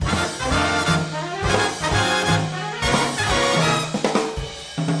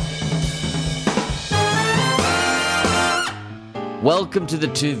Welcome to the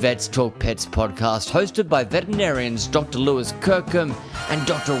Two Vets Talk Pets podcast, hosted by veterinarians Dr. Lewis Kirkham and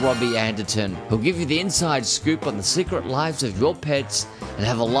Dr. Robbie Anderton, who'll give you the inside scoop on the secret lives of your pets and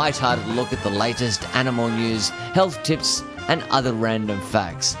have a light-hearted look at the latest animal news, health tips, and other random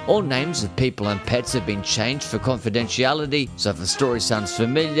facts. All names of people and pets have been changed for confidentiality, so if a story sounds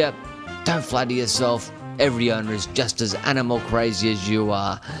familiar, don't flatter yourself. Every owner is just as animal crazy as you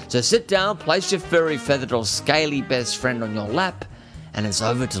are. So sit down, place your furry, feathered or scaly best friend on your lap, and it's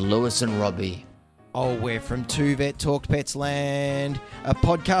over to Lewis and Robbie. Oh, we're from Two Vet Talk Pets Land, a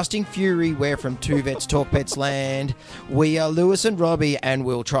podcasting fury. We're from Two Vets Talk Pets Land. We are Lewis and Robbie, and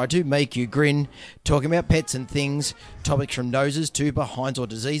we'll try to make you grin, talking about pets and things, topics from noses to behinds or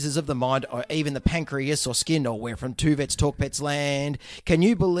diseases of the mind, or even the pancreas or skin. Oh, we're from Two Vets Talk Pets Land. Can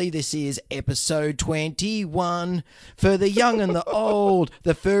you believe this is episode 21 for the young and the old,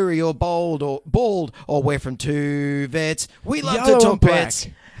 the furry or bald, or we're from Two Vets. We love Yellow to talk and black. pets.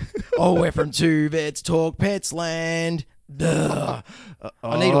 Oh, we're from Two Vets Talk Pets Land. Duh.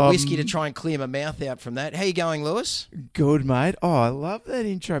 I need a whiskey to try and clear my mouth out from that. How you going, Lewis? Good, mate. Oh, I love that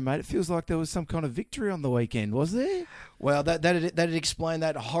intro, mate. It feels like there was some kind of victory on the weekend, was there? Well, that'd explain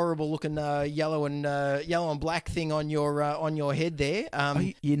that horrible-looking yellow and black thing on your head there.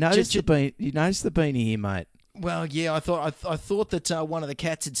 You noticed the beanie here, mate. Well, yeah, I thought that one of the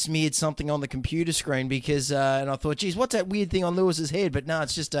cats had smeared something on the computer screen because, and I thought, geez, what's that weird thing on Lewis's head? But no,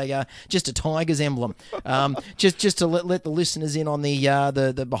 it's just a tiger's emblem. Just to let the listeners in on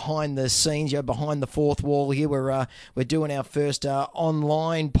the behind the scenes, behind the fourth wall here. We're doing our first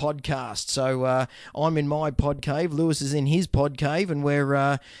online podcast. So I'm in my pod cave, Lewis is in his pod cave, and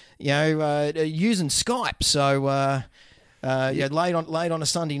we're using Skype. So. Late on a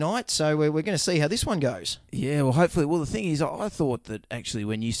Sunday night, so we're going to see how this one goes. Yeah, well, hopefully. Well, the thing is, I thought that actually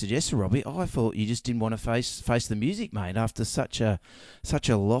when you suggested, Robbie, I thought you just didn't want to face the music, mate. After such a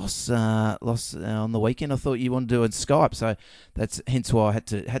loss on the weekend, I thought you wanted to do it on Skype. So that's hence why I had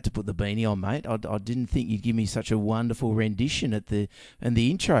to put the beanie on, mate. I didn't think you'd give me such a wonderful rendition at the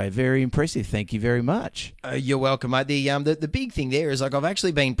intro. Very impressive. Thank you very much. You're welcome, mate. The big thing there is like I've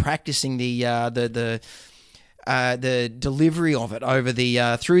actually been practicing the delivery of it over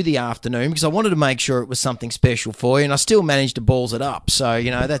through the afternoon because I wanted to make sure it was something special for you, and I still managed to balls it up. So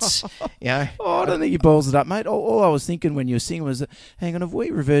that's Oh, I don't think you balls it up, mate. All I was thinking when you were singing was, hang on, have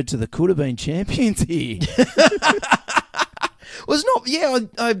we reverted to the could have been champions here? Was not, yeah.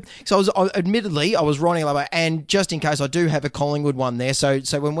 Admittedly, I was writing like, and just in case I do have a Collingwood one there. So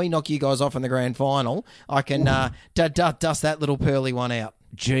when we knock you guys off in the grand final, I can dust that little pearly one out.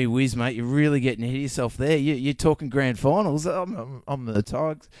 Gee whiz, mate, you're really getting ahead of yourself there. You're talking grand finals. I'm the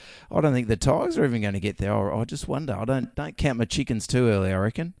Tigers. I don't think the Tigers are even going to get there. I just wonder. I don't count my chickens too early, I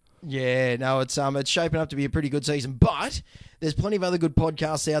reckon. Yeah, no, it's shaping up to be a pretty good season, but there's plenty of other good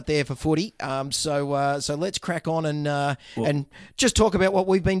podcasts out there for footy. So let's crack on and just talk about what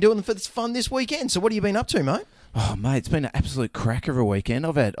we've been doing for this fun this weekend. So what have you been up to, mate? Oh, mate, it's been an absolute cracker of a weekend.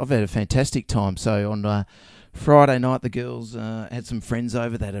 I've had a fantastic time. So on Friday night, the girls had some friends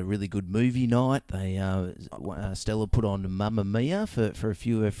over. They had a really good movie night. They Stella put on Mamma Mia for a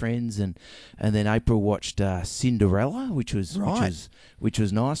few of her friends, and then April watched Cinderella, which was nice.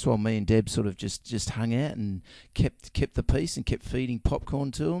 While me and Deb sort of just hung out and kept the peace and kept feeding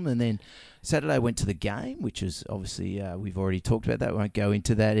popcorn to them. And then Saturday went to the game, which is obviously we've already talked about that. Won't go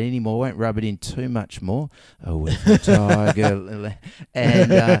into that anymore. Won't rub it in too much more. Oh, we're the Tiger.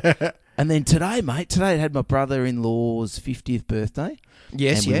 And then today, mate, I had my brother-in-law's 50th birthday.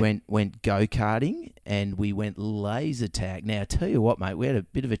 Yes, and we went go-karting and we went laser tag. Now, I tell you what, mate, we had a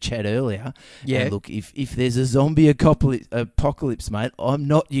bit of a chat earlier. Yeah. And look, if there's a zombie apocalypse, mate, I'm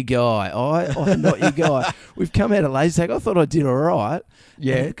not your guy. I'm not your guy. We've come out of laser tag. I thought I did all right.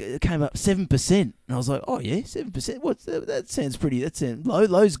 Yeah. It came up 7%. And I was like, oh, yeah, 7%. What's that? Sounds pretty. That sounds low.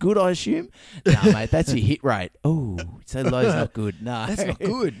 Low's good, I assume. No, mate, that's your hit rate. Oh, so low's not good. No. That's not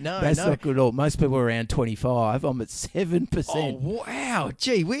good. No, that's not good at all. Most people are around 25. I'm at 7%. Oh, wow.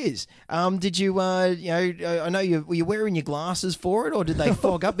 Gee whiz. Did you, I know were you wearing your glasses for it, or did they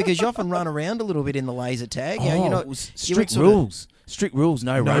fog up? Because you often run around a little bit in the laser tag. It was strict rules. Strict rules,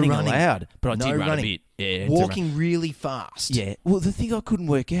 no running allowed. But I did run a bit. Yeah, walking really fast. Yeah. Well, the thing I couldn't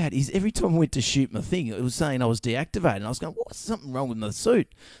work out is every time I went to shoot my thing, it was saying I was deactivated. And I was going, what's something wrong with my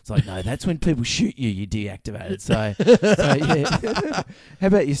suit? It's like, no, that's when people shoot you, you're deactivated. So yeah. How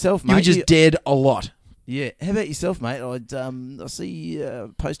about yourself, mate? You were just dead a lot. Yeah. How about yourself, mate? I see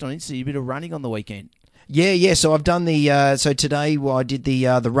you post on Insta, you did a bit of running on the weekend. Yeah. So I've done the. So today, I did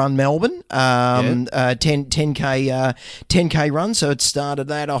the Run Melbourne, 10k run. So it started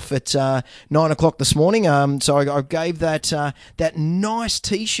that off at 9 o'clock this morning. So I gave that nice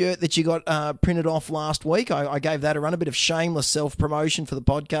T-shirt that you got printed off last week. I gave that a run. A bit of shameless self promotion for the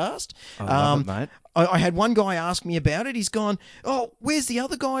podcast. I love it, mate. I had one guy ask me about it. He's gone, "Oh, where's the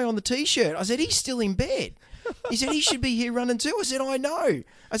other guy on the T-shirt?" I said, "He's still in bed." He said, "He should be here running too." I said, "I know."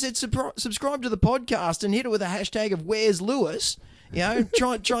 I said, "Subscribe to the podcast and hit it with a hashtag of Where's Lewis.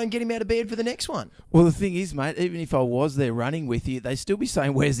 Try and get him out of bed for the next one." Well, the thing is, mate, even if I was there running with you, they'd still be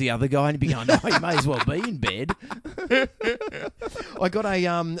saying, "Where's the other guy?" And you'd be going, "No, you may as well be in bed." I got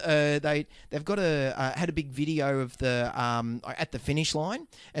they've got had a big video of the at the finish line,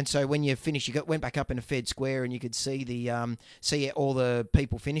 and so when you finish, went back up in a Fed Square, and you could see all the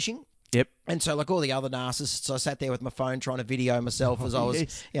people finishing. Yep. And so, like all the other narcissists, I sat there with my phone trying to video myself as I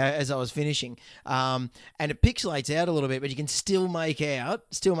was finishing. And it pixelates out a little bit, but you can still make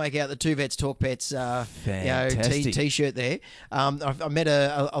out the Two Vets Talk Pets T-shirt there. I met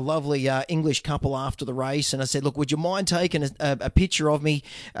a lovely English couple after the race, and I said, "Look, would you mind taking a picture of me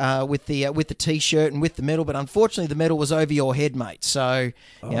with the T-shirt and with the medal?" But unfortunately, the medal was over your head, mate. So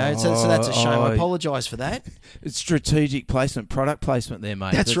so that's a shame. I apologise for that. It's strategic placement, product placement there,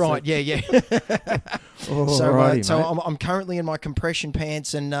 mate. That's right. Yeah. So I'm currently in my compression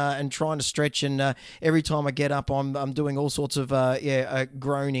pants and trying to stretch, and every time I get up, I'm doing all sorts of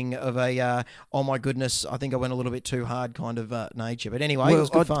groaning of oh my goodness, I think I went a little bit too hard kind of nature. But anyway, it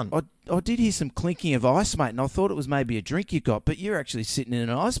was good fun. I did hear some clinking of ice, mate, and I thought it was maybe a drink you got, but you're actually sitting in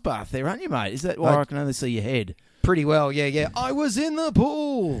an ice bath there, aren't you, mate? Is that why I can only see your head? Pretty well, yeah. I was in the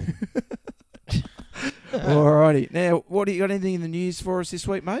pool. Alrighty. Now, what do you got? Anything in the news for us this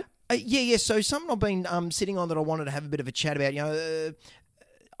week, mate? Yeah. So something I've been sitting on that I wanted to have a bit of a chat about.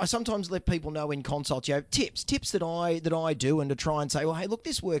 I sometimes let people know in consults, tips that I do, and to try and say, well, hey, look,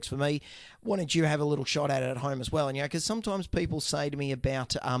 this works for me. Why don't you have a little shot at it at home as well? And because sometimes people say to me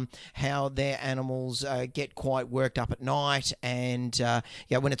about how their animals get quite worked up at night, and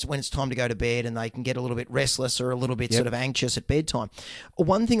when it's time to go to bed, and they can get a little bit restless or a little bit sort of anxious at bedtime.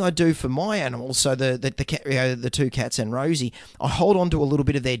 One thing I do for my animals, so the two cats and Rosie, I hold on to a little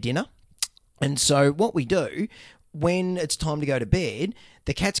bit of their dinner, and so what we do, when it's time to go to bed,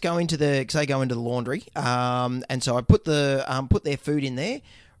 the cats go into the laundry, and so I put their food in there.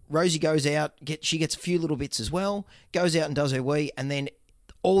 Rosie goes out, she gets a few little bits as well, goes out and does her wee, and then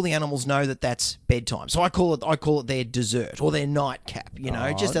all the animals know that that's bedtime. So I call it their dessert or their nightcap,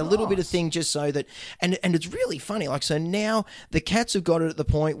 just a little bit of thing, just so that, and it's really funny. Like, so now the cats have got it at the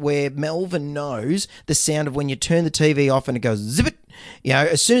point where Melvin knows the sound of when you turn the TV off and it goes zip it.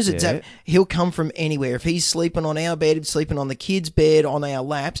 As soon as it's up, he'll come from anywhere. If he's sleeping on our bed, sleeping on the kids' bed, on our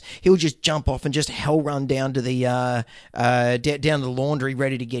laps, he'll just jump off and just hell run down to the down to the laundry,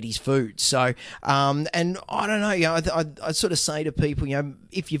 ready to get his food. So, and I don't know, I sort of say to people,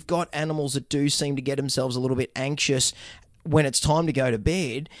 if you've got animals that do seem to get themselves a little bit anxious when it's time to go to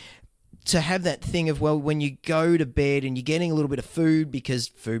bed, to have that thing of, well, when you go to bed and you're getting a little bit of food because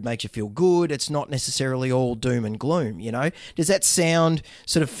food makes you feel good, it's not necessarily all doom and gloom, Does that sound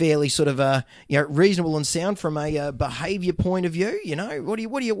sort of fairly sort of reasonable and sound from a behaviour point of view? What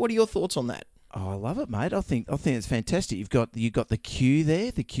are your thoughts on that? Oh, I love it, mate. I think it's fantastic. You've got the cue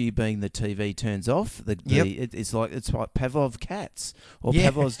there. The cue being the TV turns off. It's like Pavlov cats or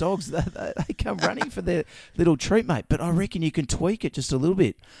Pavlov's dogs. They come running for their little treat, mate. But I reckon you can tweak it just a little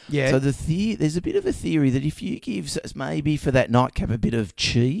bit. Yeah. So there's a bit of a theory that if you give maybe for that nightcap a bit of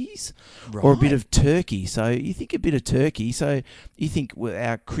cheese or a bit of turkey. So you think a bit of turkey. So you think with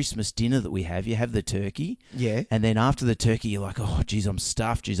our Christmas dinner that we have, you have the turkey. Yeah. And then after the turkey, you're like, oh, geez, I'm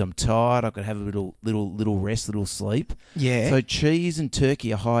stuffed. Geez, I'm tired. I could have a little rest, little sleep. Yeah. So cheese and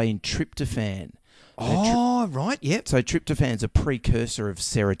turkey are high in tryptophan. Oh, right. Yep. So tryptophan's a precursor of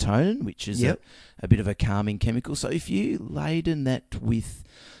serotonin, which is a bit of a calming chemical. So if you laden that with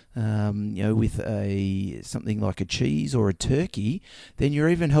with something like a cheese or a turkey, then you're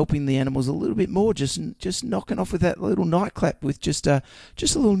even helping the animals a little bit more. Just knocking off with that little nightcap with just a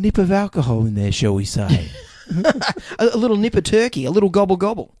little nip of alcohol in there, shall we say? A little nip of turkey, a little gobble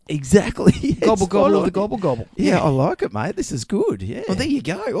gobble. Exactly. Yes. Gobble gobble of the gobble gobble. Yeah, I like it, mate. This is good. Yeah. Well, there you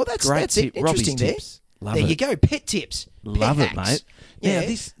go. Well, that's tip. Interesting there. Tips. Love there it. You go. Pet tips. Love Pet it, hacks. mate.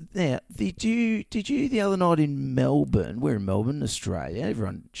 Yeah. Did you the other night in Melbourne? We're in Melbourne, Australia.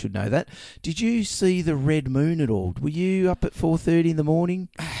 Everyone should know that. Did you see the red moon at all? Were you up at 4:30 in the morning?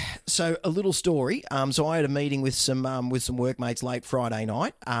 So a little story. So I had a meeting with some workmates late Friday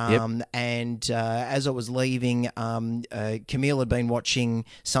night. And as I was leaving, Camille had been watching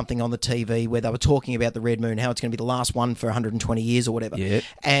something on the TV where they were talking about the red moon, how it's going to be the last one for 120 years or whatever. Yep.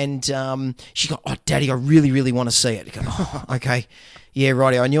 And she got, "Oh, Daddy, I really, really want to see it." I go, "Oh, okay. Yeah,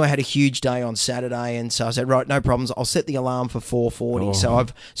 righty." I knew I had a huge day on Saturday, and so I said, "Right, no problems. I'll set the alarm for 4:40." Oh.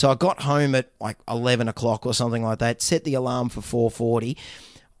 So I got home at like 11 o'clock or something like that. Set the alarm for 4:40.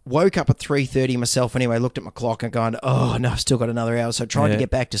 Woke up at 3:30 myself anyway. Looked at my clock and going, "Oh no, I've still got another hour." So I tried to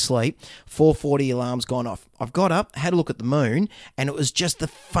get back to sleep. 4:40 alarm's gone off. I've got up, had a look at the moon, and it was just the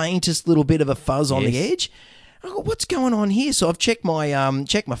faintest little bit of a fuzz on the edge. I go, "What's going on here?" So I've checked my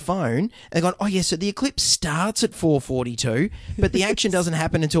phone and they've gone, "Oh yeah, so the eclipse starts at 4:42, but the action doesn't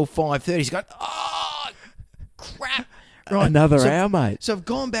happen until 5:30. He's going, "Oh crap!" Right, Another hour, mate. So I've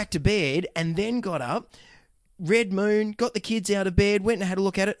gone back to bed and then got up. Red moon, got the kids out of bed, went and had a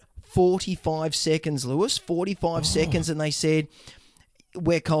look at it. 45 seconds, Lewis. 45 seconds, and they said,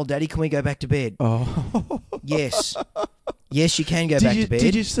 "We're cold, Daddy. Can we go back to bed?" Oh. Yes. Yes, you can go back to bed.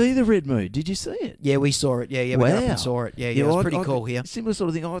 Did you see the red moon? Did you see it? Yeah, we saw it. Yeah, we got up and saw it. Yeah, it was pretty cool here. Similar sort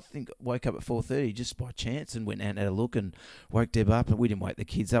of thing. I think I woke up at 4:30 just by chance and went out and had a look and woke Deb up, and we didn't wake the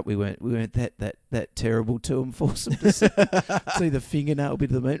kids up. We weren't that terrible to them, force them to see the fingernail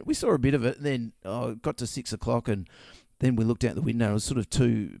bit of the moon. We saw a bit of it, and then got to 6 o'clock, and then we looked out the window. It was sort of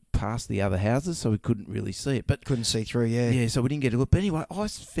too past the other houses, so we couldn't really see it. But couldn't see through, yeah, so we didn't get a look. But anyway,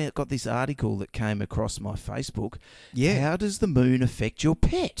 got this article that came across my Facebook. Yeah. How does the moon affect your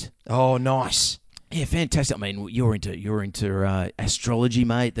pet? Oh, nice. Yeah, fantastic. I mean, you're into astrology,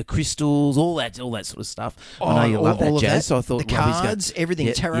 mate. The crystals, all that sort of stuff. I know you love that, Jazz. So I thought the cards,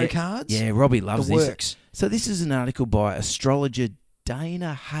 everything, tarot cards. Yeah, Robbie loves the this. Works. So this is an article by astrologer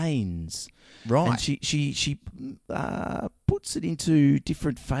Dana Haynes. Right. And she puts it into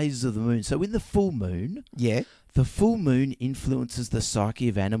different phases of the moon. So in the full moon, the full moon influences the psyche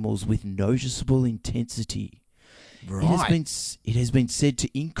of animals with noticeable intensity. Right. It has been said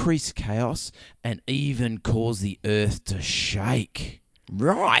to increase chaos and even cause the earth to shake.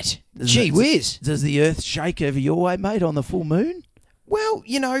 Right. Gee whiz. Does the earth shake over your way, mate, on the full moon? Well,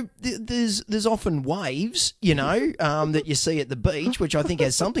 there's often waves, that you see at the beach, which I think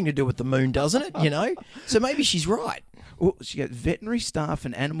has something to do with the moon, doesn't it? So maybe she's right. Well, she goes, veterinary staff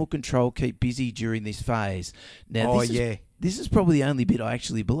and animal control keep busy during this phase. Now, this is probably the only bit I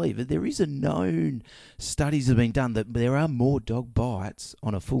actually believe. There is a known studies have been done that there are more dog bites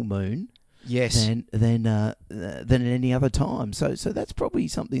on a full moon. Yes. Than at any other time. So that's probably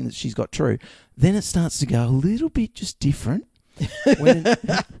something that she's got true. Then it starts to go a little bit just different.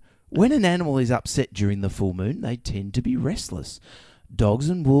 When an animal is upset during the full moon, they tend to be restless. Dogs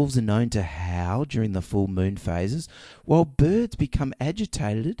and wolves are known to howl during the full moon phases, while birds become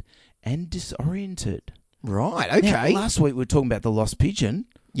agitated and disoriented. Right, okay. Now, last week we were talking about the lost pigeon.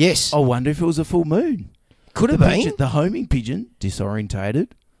 Yes. I wonder if it was a full moon. Could have been. The homing pigeon,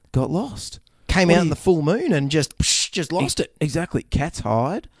 disorientated, got lost. Came out in the full moon and just lost it. Exactly. Cats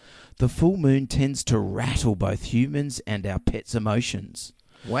hide. The full moon tends to rattle both humans and our pets' emotions.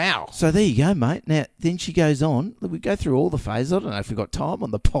 Wow. So there you go, mate. Now, then she goes on. We go through all the phases. I don't know if we've got time on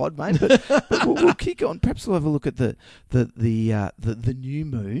the pod, mate, but we'll kick on. Perhaps we'll have a look at the new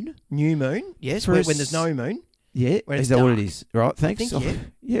moon. New moon, yes, when there's no moon. Yeah, when is it's that what dark. it is? Right, thanks. I think,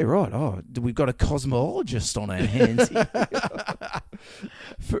 yeah, right. Oh, we've got a cosmologist on our hands here.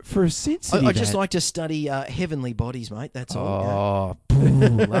 for a sensitive... I just like to study heavenly bodies, mate, that's all. Oh,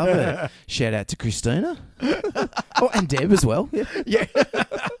 love it. Shout out to Christina. And Deb as well. Yeah.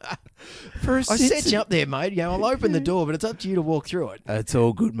 I set you up there, mate. I'll open the door, but it's up to you to walk through it. It's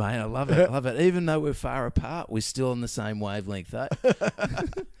all good, mate. I love it. Even though we're far apart, we're still on the same wavelength, eh?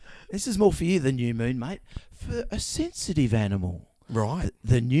 This is more for you, the new moon, mate. For a sensitive animal. Right.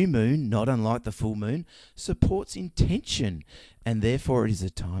 The new moon, not unlike the full moon, supports intention, and therefore it is a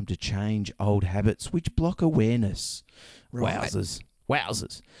time to change old habits which block awareness. Right.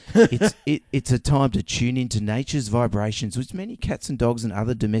 Wowzers. It's a time to tune into nature's vibrations, which many cats and dogs and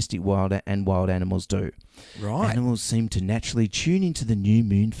other domestic wild animals do. Right. Animals seem to naturally tune into the new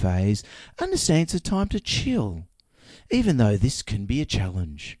moon phase, understand it's a time to chill, even though this can be a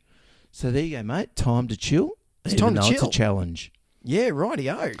challenge. So there you go, mate. Time to chill. It's time to chill. It's a challenge. Yeah,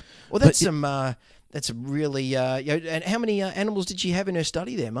 righty-o. Well, that's that's a really... and how many animals did she have in her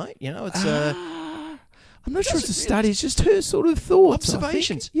study there, mate? It's... I'm not sure it's a study. It's just her sort of thoughts.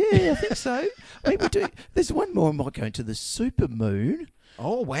 Observations. I think so. Maybe there's one more. I might go into the super moon.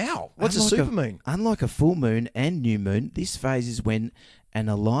 Oh, wow. What's a super moon? Unlike a full moon and new moon, this phase is when an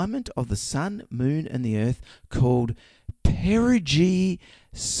alignment of the sun, moon, and the earth called perigee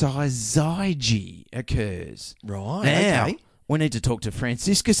occurs. Right. Now, Okay. we need to talk to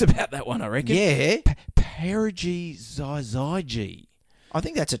Franciscus about that one, I reckon. Yeah. Perigee. I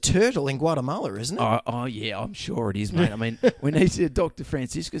think that's a turtle in Guatemala, isn't it? Oh, yeah, I'm sure it is, mate. I mean, we need to, Dr.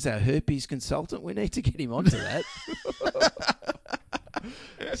 Franciscus, our herpes consultant, we need to get him onto that.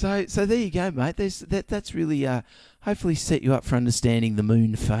 So there you go, mate. That's really hopefully set you up for understanding the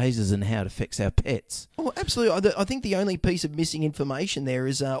moon phases and how it affects our pets. Oh, absolutely. I think the only piece of missing information there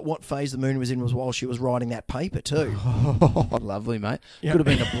is what phase the moon was in was while she was writing that paper too. Oh, lovely, mate. Yep. Could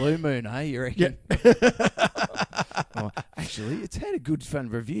have been a blue moon, eh? You reckon? Oh, actually, it's had a good fun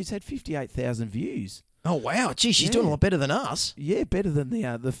review. It's had 58,000 views. Oh wow, gee, she's doing a lot better than us. Yeah, better than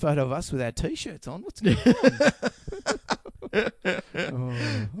the photo of us with our t-shirts on. What's going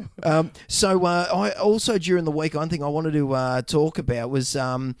on? So I also during the week, one thing I wanted to talk about was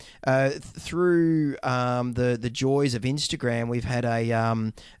through the joys of Instagram, we've had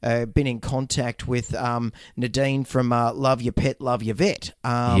been in contact with Nadine from Love Your Pet, Love Your Vet,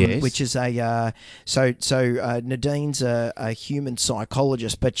 Yes. which is Nadine's a human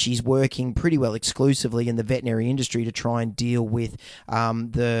psychologist, but she's working pretty well exclusively in the veterinary industry to try and deal with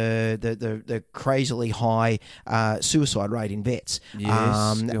the crazily high suicide rate in vets.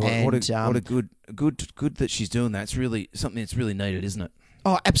 Yes. What a good that she's doing that. It's really something that's really needed, isn't it?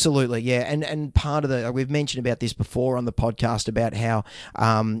 Oh, absolutely, yeah, and part of we've mentioned about this before on the podcast about how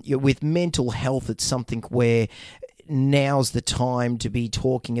with mental health, it's something where now's the time to be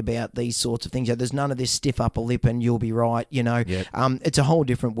talking about these sorts of things. There's none of this stiff upper lip and you'll be right, Yep. It's a whole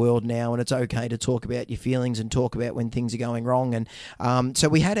different world now, and it's okay to talk about your feelings and talk about when things are going wrong. And so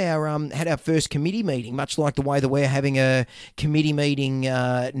we had our first committee meeting, much like the way that we're having a committee meeting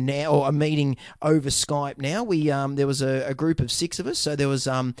now, or a meeting over Skype now. We there was a group of 6 of us. So there was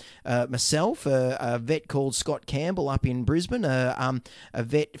myself, a vet called Scott Campbell up in Brisbane, a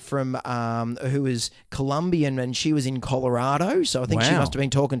vet from who is Colombian, and she was in Colorado, so I think she Wow. must have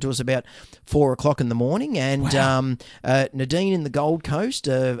been talking to us about 4 o'clock in the morning. And Nadine in the Gold Coast,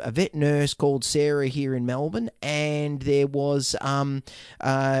 a vet nurse called Sarah here in Melbourne, and there was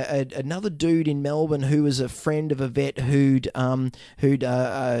another dude in Melbourne who was a friend of a vet who'd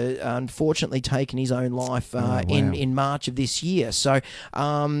unfortunately taken his own life in March of this year. So,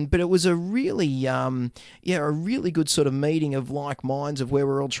 but it was a really good sort of meeting of like minds, of where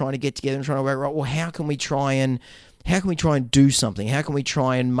we're all trying to get together and trying to work, right, well, how can we try and do something? How can we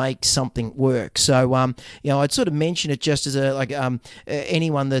try and make something work? So, I'd sort of mention it just as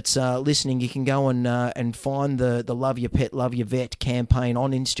anyone that's listening, you can go and find the Love Your Pet, Love Your Vet campaign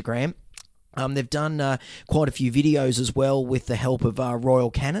on Instagram. They've done quite a few videos as well with the help of Royal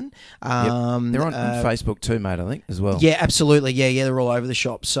Canin. They're on Facebook too, mate, I think, as well. Yeah, absolutely. Yeah, they're all over the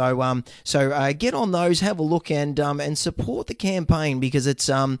shop. So get on those, have a look, and support the campaign, because it's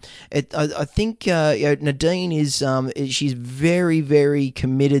I think Nadine is she's very, very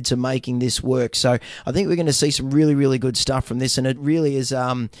committed to making this work. So I think we're going to see some really, really good stuff from this, and it really is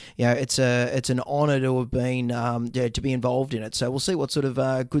it's an honour to have been to be involved in it. So we'll see what sort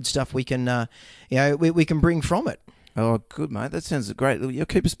of good stuff we can we can bring from it. Oh, good, mate. That sounds great. You'll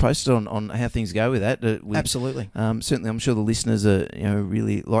keep us posted on how things go with that. Absolutely. Certainly, I'm sure the listeners are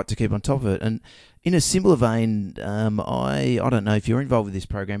really like to keep on top of it. And in a similar vein, I don't know if you're involved with this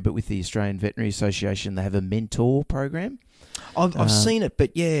program, but with the Australian Veterinary Association, they have a mentor program. I've seen it,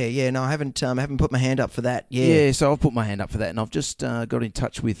 but no, I haven't put my hand up for that. Yeah, so I've put my hand up for that, and I've just got in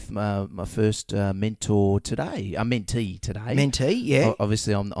touch with my first mentee today. Mentee, yeah.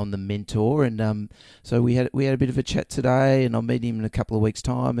 Obviously, I'm the mentor, and so we had a bit of a chat today, and I'll meet him in a couple of weeks'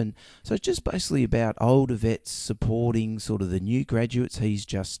 time, and so it's just basically about older vets supporting sort of the new graduates. He's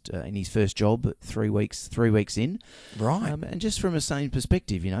just in his first job, 3 weeks in, right, and just from a sane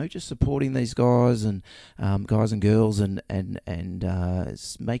perspective, just supporting these guys and girls, and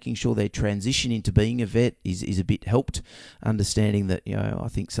making sure their transition into being a vet is a bit helped, understanding that I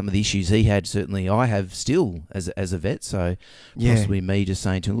think some of the issues he had, certainly I have still as a vet, so possibly me just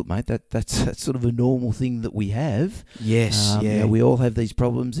saying to him, look mate, that's sort of a normal thing that we have. Yes, we all have these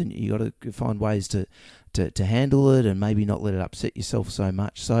problems, and you got to find ways to handle it and maybe not let it upset yourself so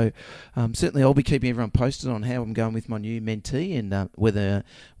much. So certainly I'll be keeping everyone posted on how I'm going with my new mentee, and whether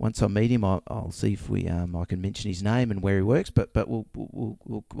once I meet him I'll see if I can mention his name and where he works, but we'll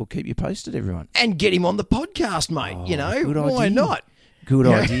keep you posted, everyone. And get him on the podcast, mate. Good why idea. not? Good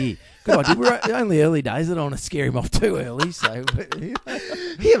idea. Good idea. We're only early days. I don't want to scare him off too early. So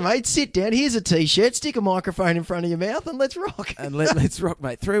here, mate, sit down. Here's a t-shirt. Stick a microphone in front of your mouth, and let's rock. And let's rock,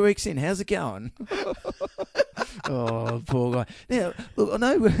 mate. 3 weeks in, how's it going? Oh, poor guy. Now, look, I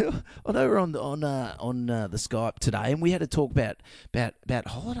know we're on the Skype today, and we had to talk about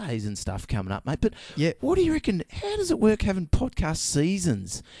holidays and stuff coming up, mate. But Yeah. what do you reckon? How does it work having podcast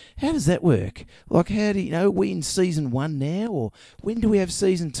seasons? How does that work? Like, how do you know? Are we in season 1 now, or when do we have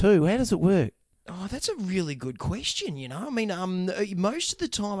season 2? How does it work? Oh, that's a really good question. I mean, most of the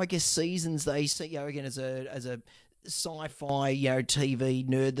time, I guess seasons they see, again as a sci-fi, TV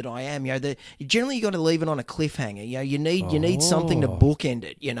nerd that I am, generally you got to leave it on a cliffhanger. You need something to bookend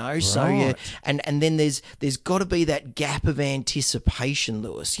it. So Right. and then there's got to be that gap of anticipation,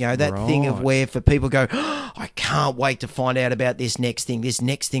 Lewis. That thing of Right. where for people go, oh, I can't wait to find out about this next thing. This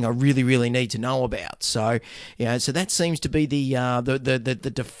next thing I really, really need to know about. So so that seems to be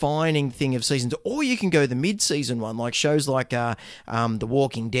the defining thing of seasons. Or you can go the mid-season one, like shows like The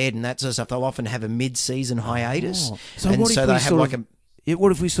Walking Dead and that sort of stuff. They'll often have a mid-season hiatus. So And what if so we they have sort like of,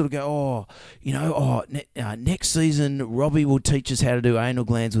 what if we sort of go, next season Robbie will teach us how to do anal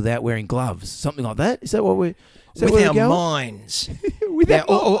glands without wearing gloves, something like that? Is that what we're? Is that with where our we're going? minds. With Yeah,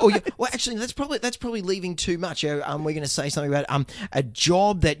 our well, actually, that's probably leaving too much. We're going to say something about a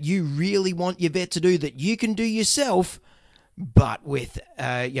job that you really want your vet to do that you can do yourself, but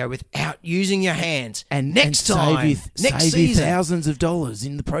without using your hands. and next and time, next save you season. thousands of dollars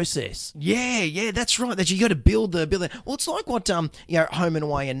in the process. Yeah, that's right. That you got to build the. Well, it's like what Home and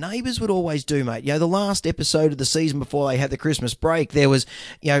Away and Neighbours would always do, mate. The last episode of the season before they had the Christmas break, there was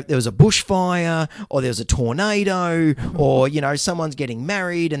a bushfire, or there was a tornado, or someone's getting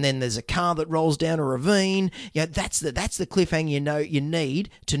married, and then there's a car that rolls down a ravine. That's the cliffhanger you need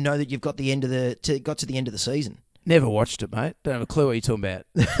to know that you've got to the end of the season. Never watched it, mate. Don't have a clue what you're talking about.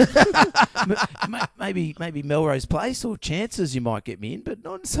 maybe Melrose Place or Chances you might get me in, but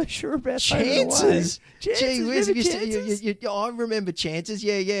not so sure about Chances. Gee whiz, remember Chances? I remember Chances.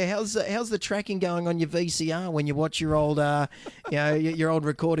 Yeah. How's the tracking going on your VCR when you watch your old your old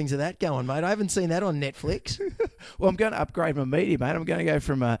recordings of that going, mate? I haven't seen that on Netflix. Well, I'm going to upgrade my media, mate. I'm going to go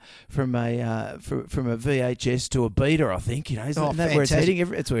from a VHS to a beta. I think isn't that where it's fantastic.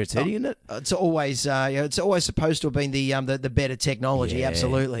 heading? It's where it's heading, isn't it? It's always it's always supposed to have been the better technology.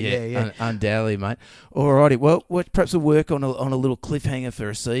 Absolutely. Yeah. Undoubtedly, mate. Alrighty. Well, perhaps we'll work on a little cliffhanger for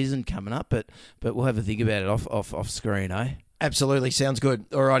a season coming up, but we'll have a think about it off screen, eh? Absolutely, sounds good.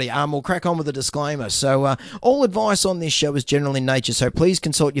 Alrighty, we'll crack on with the disclaimer. So, all advice on this show is general in nature, so please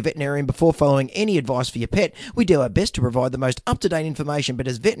consult your veterinarian before following any advice for your pet. We do our best to provide the most up-to-date information, but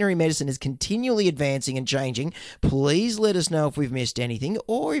as veterinary medicine is continually advancing and changing, please let us know if we've missed anything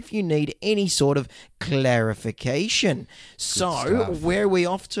or if you need any sort of clarification. So, stuff. where are we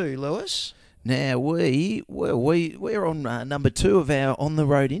off to, Lewis? Now we're on number 2 of our on the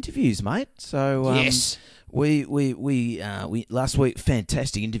road interviews, mate. So Yes. We last week,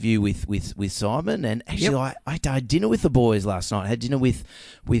 fantastic interview with Simon, and actually I had dinner with the boys last night. I had dinner with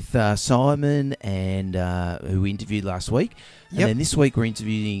Simon and who we interviewed last week, and then this week we're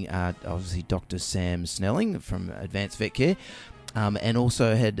interviewing obviously Dr. Sam Snelling from Advanced Vet Care. And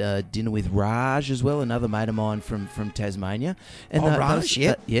also had dinner with Raj as well, another mate of mine from Tasmania. And Raj,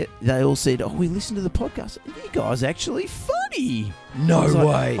 they all said, we listened to the podcast. You guys are actually funny. No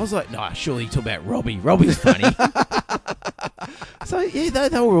way. I was like, no, surely you talk about Robbie. Robbie's funny. So, yeah,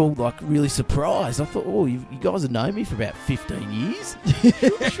 they were all, like, really surprised. I thought, you guys have known me for about 15 years.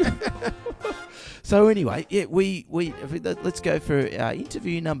 So, anyway, let's go for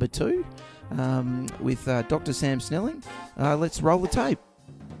interview number 2. With Dr. Sam Snelling. Let's roll the tape.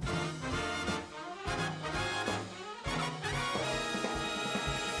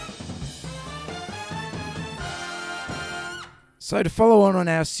 So to follow on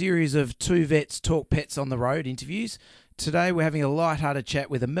our series of 2 Vets Talk Pets on the Road interviews, today we're having a light-hearted chat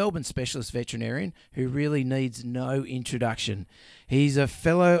with a Melbourne specialist veterinarian who really needs no introduction. He's a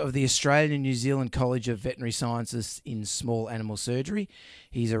fellow of the Australian and New Zealand College of Veterinary Sciences in Small Animal Surgery.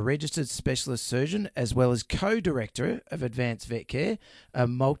 He's a registered specialist surgeon as well as co-director of Advanced Vet Care, a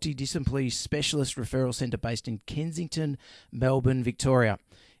multidisciplinary specialist referral centre based in Kensington, Melbourne, Victoria.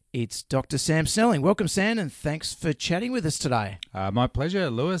 It's Dr. Sam Snelling. Welcome, Sam, and thanks for chatting with us today. My pleasure,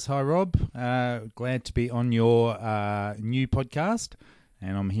 Lewis. Hi, Rob. Glad to be on your new podcast,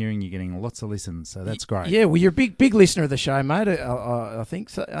 and I'm hearing you're getting lots of listens, so that's great. Yeah, well, you're a big listener of the show, mate. I think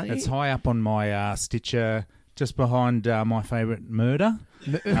so. It's high up on my Stitcher, just behind my favourite murder,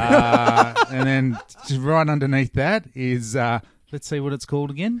 and then right underneath that is let's see what it's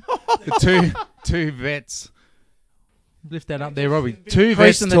called again. The two vets. Lift that up there, Robbie. 2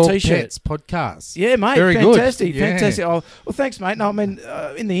 Vets Talk Pets podcast. Yeah, mate. Very fantastic, good. Yeah. Fantastic. Oh, well, thanks, mate. No, I mean,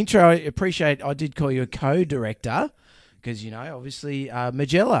 in the intro, I did call you a co-director because obviously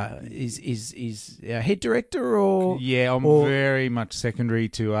Magella is our head director, or Yeah, I'm very much secondary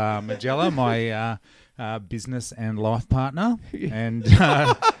to Magella, my business and life partner, and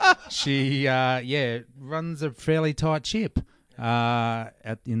she runs a fairly tight ship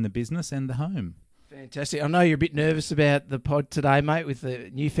in the business and the home. Fantastic. I know you're a bit nervous about the pod today, mate, with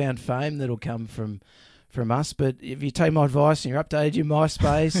the newfound fame that'll come from us. But if you take my advice and you're updated your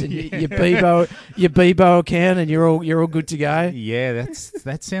MySpace and your Bebo account, and you're all good to go. Yeah,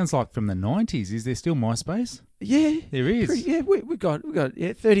 that sounds like from the 90s. Is there still MySpace? Yeah, there is. We got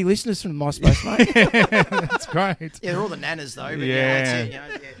 30 listeners from MySpace, mate. That's great. Yeah, they're all the nanas though. But Yeah. that's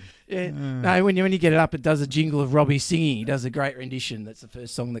it, Yeah. No, when you get it up, it does a jingle of Robbie singing. He does a great rendition. That's the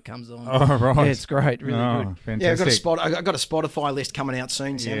first song that comes on. Oh, right. Yeah, it's great. Really good. Fantastic. Yeah, I've got a Spotify list coming out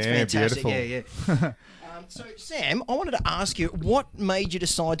soon, Sam. It's Yeah, fantastic. beautiful. Yeah. So, Sam, I wanted to ask you, what made you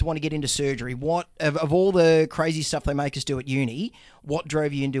decide to want to get into surgery? What of all the crazy stuff they make us do at uni, what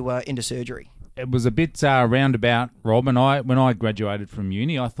drove you into surgery? It was a bit roundabout, Rob. And when I graduated from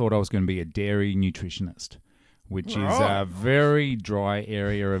uni, I thought I was going to be a dairy nutritionist, which is a very dry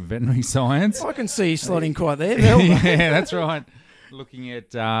area of veterinary science. I can see you slotting quite there. Yeah, that's right. Looking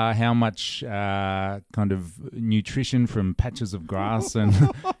at how much kind of nutrition from patches of grass and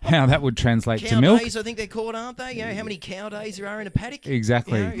how that would translate Cow to milk. days, I think they're called, aren't they? How many cow days there are in a paddock?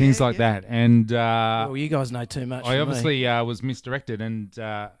 Exactly, things like that. And well, you guys know too much. I obviously was misdirected, and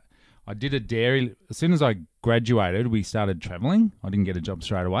I did a dairy. As soon as I graduated, we started travelling. I didn't get a job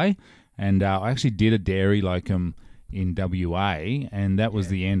straight away, and I actually did a dairy locum in WA, and that was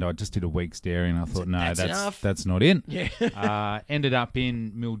the end. I just did a week's dairy, and I thought, that's not it. Yeah. Ended up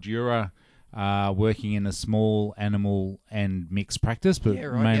in Mildura, working in a small animal and mixed practice, but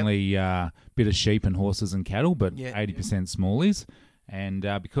mainly bit of sheep and horses and cattle, but 80% smallies. And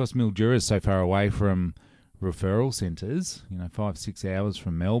because Mildura is so far away from referral centres, 5-6 hours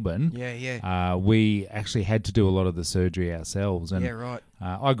from Melbourne, we actually had to do a lot of the surgery ourselves. And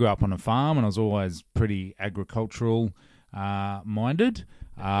I grew up on a farm, and I was always pretty agricultural minded.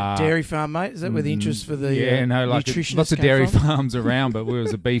 Dairy farm, mate? Is that where the interest for the nutritionist lots of dairy from? farms around, but we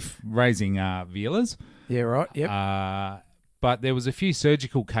was a beef raising vealers. Yeah, right. Yep. But there was a few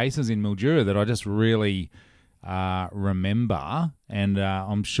surgical cases in Mildura that I just really remember, and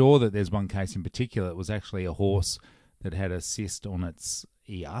I'm sure that there's one case in particular. It was actually a horse that had a cyst on its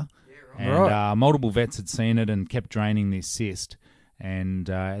ear, and multiple vets had seen it and kept draining this cyst, and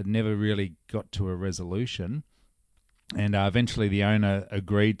it never really got to a resolution. And eventually the owner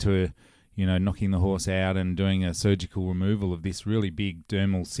agreed to, knocking the horse out and doing a surgical removal of this really big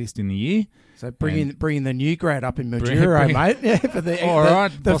dermal cyst in the ear. So bringing the new grad up in Mildura, mate, for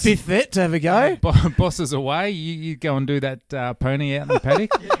the fifth vet to have a go. Boss is away. You go and do that pony out in the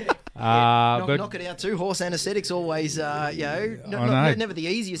paddock. Knock it out too. Horse anaesthetics always, never the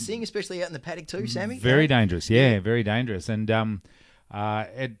easiest thing, especially out in the paddock too, Sammy. Very dangerous, very dangerous. And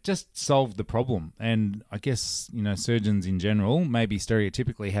it just solved the problem. And I guess, surgeons in general maybe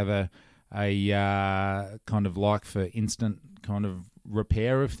stereotypically have a kind of like for instant kind of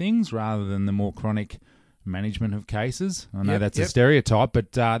repair of things rather than the more chronic management of cases. I know that's a stereotype,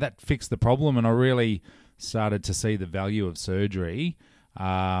 but that fixed the problem, and I really started to see the value of surgery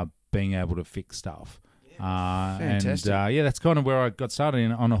being able to fix stuff. Fantastic. And that's kind of where I got started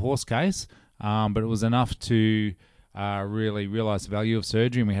on a horse case, but it was enough to really realise the value of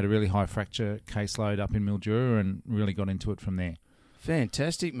surgery, and we had a really high fracture caseload up in Mildura and really got into it from there.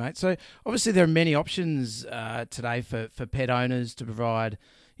 Fantastic, mate. So obviously there are many options today for pet owners to provide,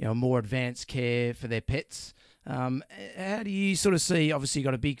 more advanced care for their pets. How do you sort of see? Obviously, you've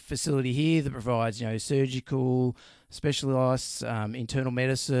got a big facility here that provides, surgical specialists, internal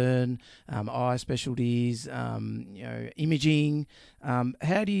medicine, eye specialties, imaging.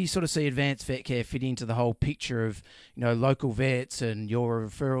 How do you sort of see advanced vet care fit into the whole picture of, local vets and your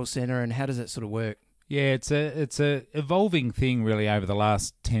referral centre, and how does that sort of work? Yeah, it's a evolving thing really over the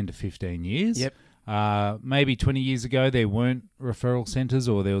last 10 to 15 years. Yep. Maybe 20 years ago there weren't referral centres,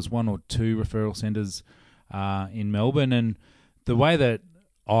 or there was one or two referral centres in Melbourne. And the way that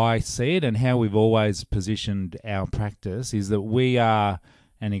I see it and how we've always positioned our practice is that we are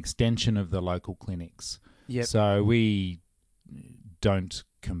an extension of the local clinics. Yep. So we don't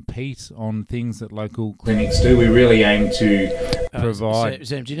compete on things that local clinics do. We really aim to provide...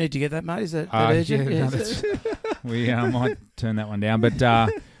 Sam, do you need to get that, mate? Is that urgent? Yeah, we might turn that one down.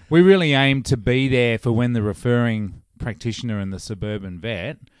 But we really aim to be there for when the referring practitioner and the suburban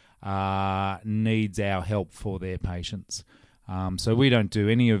vet needs our help for their patients. So we don't do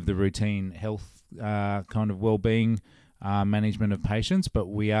any of the routine health kind of well-being management of patients, but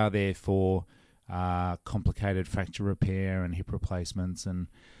we are there for complicated fracture repair and hip replacements. And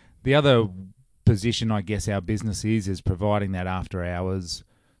the other position, I guess, our business is providing that after-hours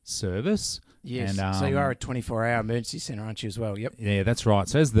service. Yes, And, so you are a 24-hour emergency centre, aren't you, as well? Yep. Yeah, that's right.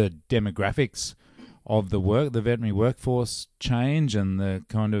 So as the demographics of the veterinary workforce change and the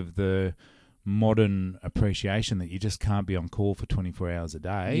kind of the modern appreciation that you just can't be on call for 24 hours a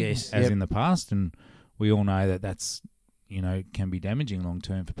day, Yes, as yep. in the past, and we all know that that's, can be damaging long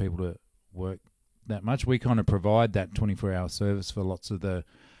term for people to work that much. We kind of provide that 24-hour service for lots of the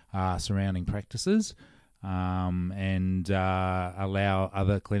surrounding practices, and allow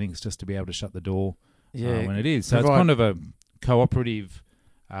other clinics just to be able to shut the door when it is. So it's kind of a cooperative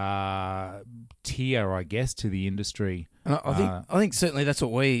tier, I guess, to the industry. And I think certainly that's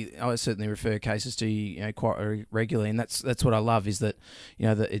what I certainly refer cases to, quite regularly, and that's what I love is that,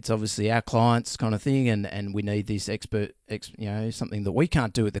 that it's obviously our clients kind of thing, and we need this expert, something that we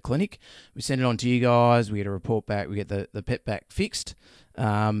can't do at the clinic. We send it on to you guys. We get a report back. We get the pet back fixed.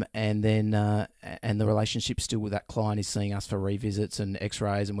 And then and the relationship still with that client is seeing us for revisits and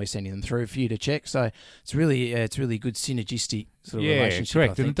X-rays, and we're sending them through for you to check. So it's really good synergistic sort of relationship.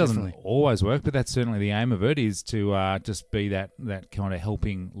 Correct. I think, and it doesn't definitely. always work, but that's certainly the aim of it, is to just be that kind of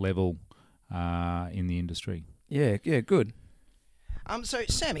helping level in the industry. Yeah, good. So,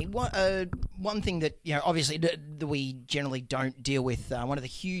 Sammy, one thing that obviously that we generally don't deal with. One of the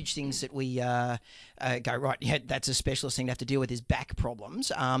huge things that we go right. Yeah, that's a specialist thing to have to deal with is back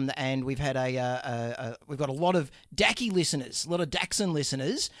problems. And we've had we've got a lot of DACI listeners, a lot of Dachshund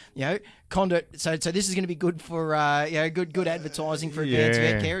listeners. Condo. So this is going to be good for good advertising for advanced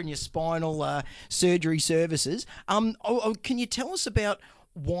vet care and your spinal surgery services. Can you tell us about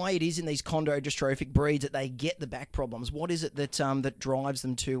why it is in these chondrodystrophic breeds that they get the back problems? What is it that that drives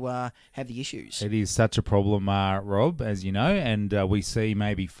them to have the issues? It is such a problem, Rob, as you know, and we see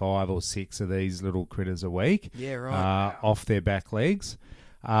maybe 5 or 6 of these little critters a week. Yeah, right. Off their back legs.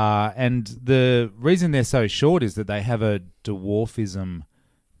 And the reason they're so short is that they have a dwarfism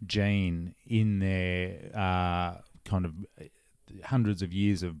gene in their kind of hundreds of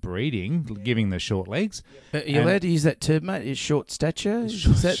years of breeding, giving the short legs. Are you allowed to use that term, mate? Is short stature?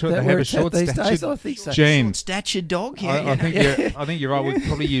 Is that they have where a Oh, it's at these days? short-statured I think so. gene. Short-statured dog. I think you're right. We'd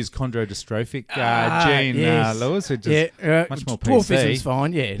probably use chondrodystrophic gene, yes. Lewis. It's just much more PC. Dwarfism's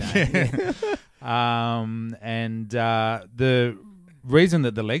fine. And the reason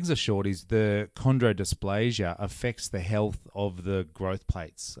that the legs are short is the chondrodysplasia affects the health of the growth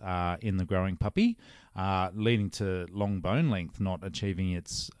plates in the growing puppy, leading to long bone length not achieving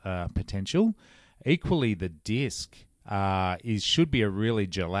its potential. Equally, the disc should be a really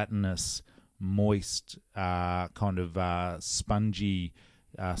gelatinous, moist, kind of spongy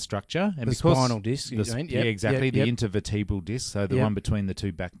structure. And The spinal disc, you mean? Yeah, Yep, exactly. yep, The yep. intervertebral disc, so the Yep. one between the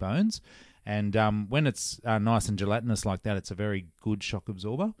two backbones. And when it's nice and gelatinous like that, it's a very good shock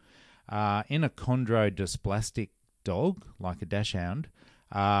absorber. In a chondrodysplastic dog, like a dachshund,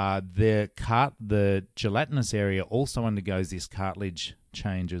 the gelatinous area also undergoes this cartilage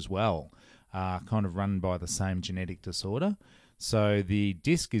change as well, kind of run by the same genetic disorder. So the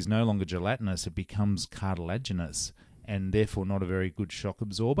disc is no longer gelatinous, it becomes cartilaginous and therefore not a very good shock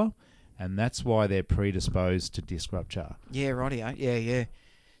absorber. And that's why they're predisposed to disc rupture. Yeah, rightio. Yeah.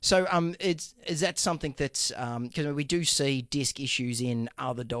 So, is that something that's because we do see disc issues in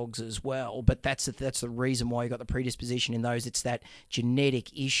other dogs as well, but that's the reason why you got the predisposition in those. It's that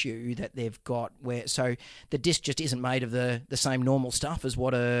genetic issue that they've got so the disc just isn't made of the same normal stuff as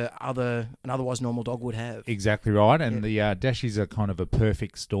what an otherwise normal dog would have. Exactly right, and the Dashies are kind of a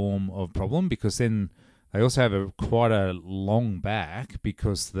perfect storm of problem, because then they also have quite a long back,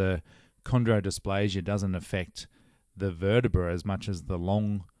 because the chondrodysplasia doesn't affect the vertebra as much as the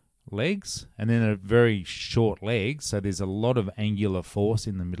long legs, and then a very short legs, so there's a lot of angular force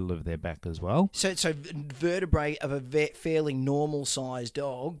in the middle of their back as well. So vertebrae of a fairly normal sized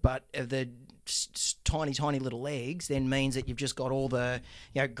dog, but of the tiny little legs, then means that you've just got all the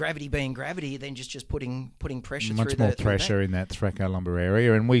gravity being gravity, then just putting pressure Much through more the pressure back. in that thoracolumbar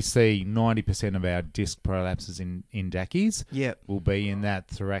area, and we see 90% of our disc prolapses in Dackies Yep. will be in that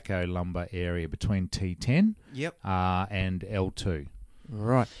thoracolumbar area between T10 Yep. and L2.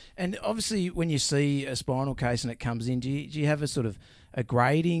 Right. And obviously, when you see a spinal case and it comes in, do you have a sort of a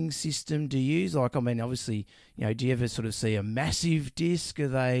grading system to use? Like, I mean, obviously, do you ever sort of see a massive disc?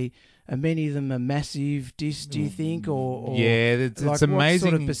 Are many of them a massive disc, do you think? Or Yeah, it's like amazing.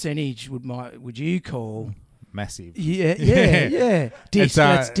 What sort of percentage would you call? Massive. Yeah. Disc, It's,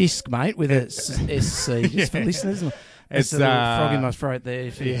 that's disc, mate, with a SC, just for listeners. It's a little frog in my throat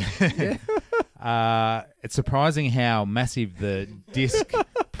there. It's surprising how massive the disc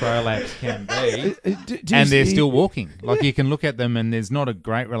prolapse can be. Do And you they're see- still walking. Like you can look at them, and there's not a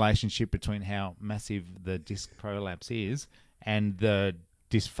great relationship between how massive the disc prolapse is and the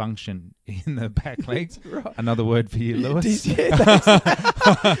dysfunction in the back legs. Another word for you, Lewis. Seem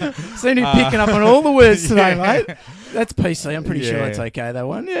to be picking up on all the words today, mate. That's PC. I'm pretty sure Yeah. that's okay, that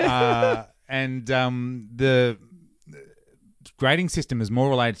one. Yeah. And the grading system is more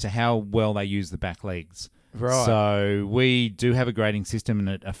related to how well they use the back legs. Right. So we do have a grading system, and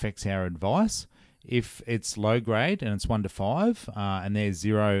it affects our advice. If it's low grade and it's 1 to 5, and they're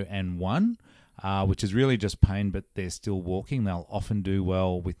 0 and 1, which is really just pain, but they're still walking, they'll often do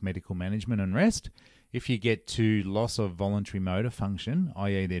well with medical management and rest. If you get to loss of voluntary motor function,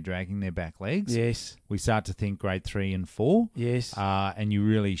 i.e. they're dragging their back legs, Yes. we start to think grade 3 and 4. Yes. And you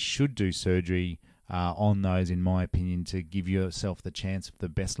really should do surgery on those, in my opinion, to give yourself the chance of the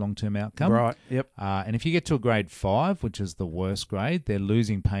best long-term outcome. Right. Yep. And if you get to a grade 5, which is the worst grade, they're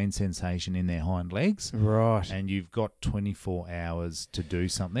losing pain sensation in their hind legs, Right. and you've got 24 hours to do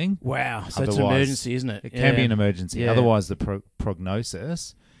something. Wow. So it's an Otherwise, emergency, isn't it? It can be an emergency. Yeah. Otherwise, the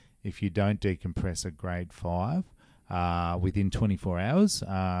prognosis, if you don't decompress a grade 5 within 24 hours,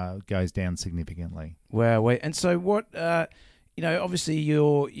 goes down significantly. Wow. And so what? Obviously,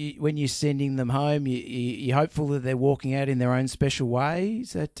 when you're sending them home, you're hopeful that they're walking out in their own special way.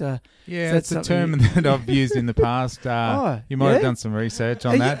 Is that? Yeah, Is that it's a term something that I've used in the past. You might yeah? have done some research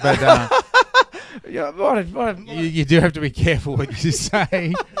on that, but Yeah. you do have to be careful what you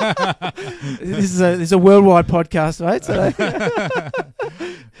say. This is a worldwide podcast, mate. So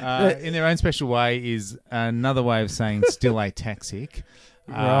In their own special way is another way of saying still ataxic.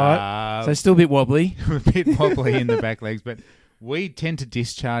 Right. So still a bit wobbly. A bit wobbly in the back legs, but we tend to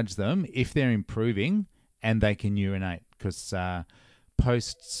discharge them if they're improving and they can urinate, because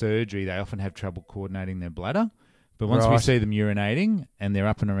post-surgery they often have trouble coordinating their bladder. But once we Right. see them urinating and they're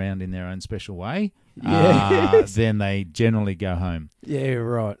up and around in their own special way, Yes. then they generally go home. Yeah.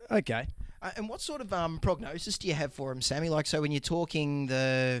 Right. Okay. And what sort of prognosis do you have for them, Sammy? Like, so when you're talking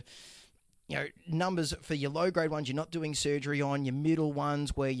the numbers for your low-grade ones, you're not doing surgery on, your middle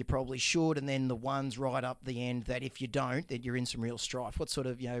ones where you probably should, and then the ones right up the end that if you don't, that you're in some real strife. What sort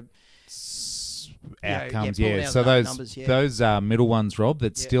of, Outcomes, pulling yeah. out So the those numbers, yeah. those middle ones, Rob,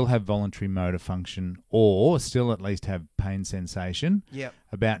 that Yeah. still have voluntary motor function or still at least have pain sensation, Yep.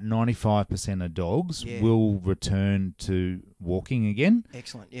 about 95% of dogs Yeah. will return to walking again.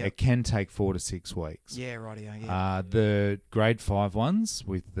 Excellent. Yeah. It can take 4 to 6 weeks. Yeah, rightio. Yeah. The grade 5 ones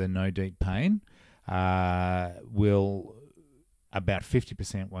with the no deep pain will about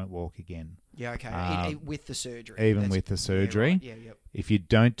 50% won't walk again. Yeah, okay. With the surgery. Even That's- with the surgery. Yeah, right. Yeah, yep. If you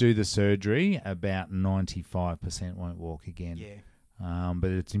don't do the surgery, about 95% won't walk again. Yeah.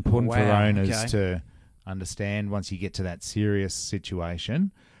 But it's important for Wow, owners okay. to understand once you get to that serious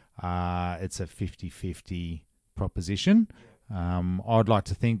situation, it's a 50-50 proposition. I'd like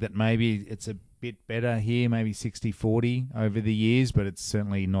to think that maybe it's a bit better here, maybe 60-40 over the years, but it's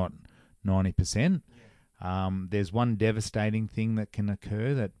certainly not 90%. There's one devastating thing that can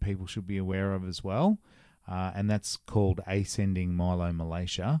occur that people should be aware of as well, and that's called ascending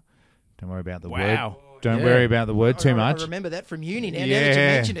myelomalacia. Don't worry about the Wow. word. Don't Yeah. worry about the word too much. I remember that from uni now. Now that you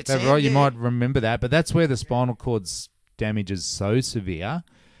mention it, that's Sam, right. You yeah. might remember that, but that's where the spinal cord's damage is so severe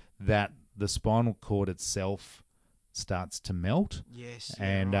that the spinal cord itself starts to melt, Yes.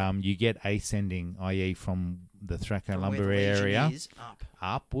 and right. you get ascending, i.e., from the From where the thoracolumbar lesion area is, up.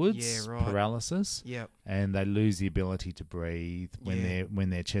 upwards, Yeah, right. paralysis, Yep. and they lose the ability to breathe Yeah. when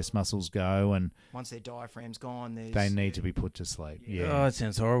their chest muscles go, and Once their diaphragm's gone, there's... they need to be put to sleep. Oh, Yeah. that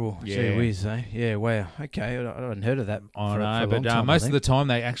sounds horrible. Yeah. Gee whiz, eh? Yeah, wow. Okay, I hadn't heard of that. I for know, a long but time, I most of think. the time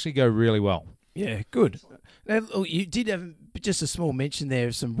they actually go really well. Yeah, good. Now, look, you did have just a small mention there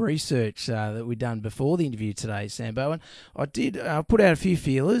of some research that we'd done before the interview today, Sambo, and I did put out a few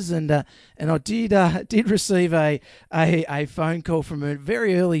feelers, and I did receive a phone call from a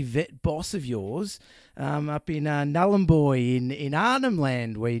very early vet boss of yours up in Nullumboy in Arnhem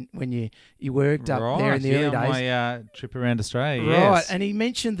Land when you worked up there in the early on days. my trip around Australia. Right, Yes. and he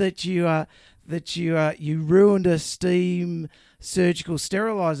mentioned that you ruined a steam surgical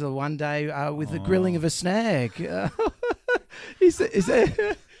sterilizer one day with the grilling of a snag. Is that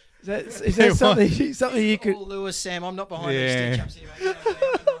It something you could? Oh, Lewis, Sam, I'm not behind Yeah. these stitch-ups here, mate.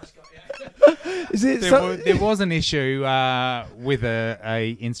 Nice guy, Is it There was an issue with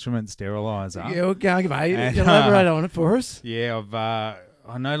a instrument sterilizer. Yeah, well, go on, mate. And, Elaborate on it for us. Yeah,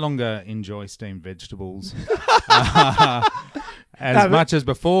 I no longer enjoy steamed vegetables. much as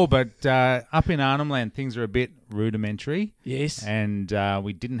before, but up in Arnhem Land, things are a bit rudimentary. Yes. And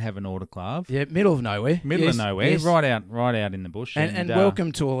we didn't have an autoclave. Yeah, middle of nowhere. Middle of nowhere, yes. right out in the bush. And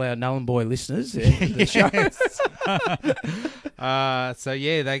welcome to all our Nullarbor listeners. The show. So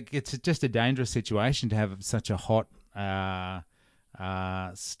yeah, it's just a dangerous situation to have such a hot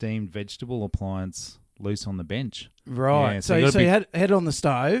steamed vegetable appliance loose on the bench. Right. Yeah, so you had on the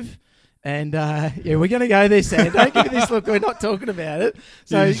stove. And we're going to go there, Sam. Don't give me this look. We're not talking about it.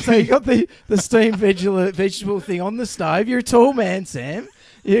 So you got the steamed vegetable thing on the stove. You're a tall man, Sam.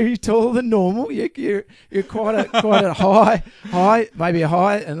 You're taller than normal. You're quite a high, maybe a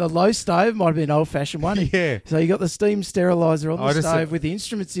high and a low stove. Might be an old fashioned one. Yeah. So you got the steam sterilizer on the stove with the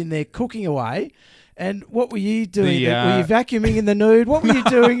instruments in there cooking away. And what were you doing? Were you vacuuming in the nude? What were you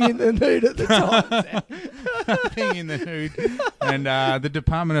doing in the nude at the time? Being in the nude. And the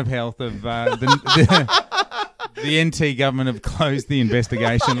Department of Health of the NT government have closed the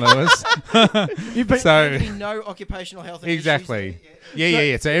investigation, Lewis. You've been no occupational health exactly.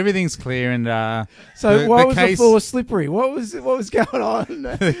 Yeah. So everything's clear, and so why was the floor slippery? What was going on?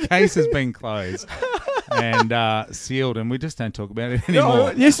 The case has been closed and sealed, and we just don't talk about it anymore.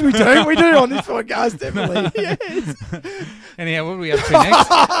 No, yes, we do. We do on this podcast, definitely. Yes. Anyhow, what are we up to next?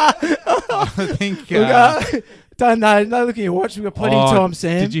 I think. Don't know. No, look at your watch. We've got plenty of time,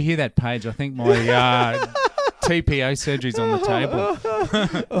 Sam. Did you hear that, Paige? I think my TPO surgery's on the table.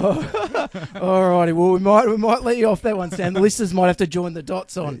 All righty. Well, we might let you off that one, Sam. The listeners might have to join the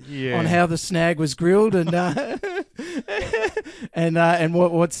dots on how the snag was grilled and and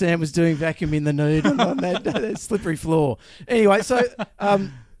what Sam was doing vacuuming the nude on that slippery floor. Anyway, so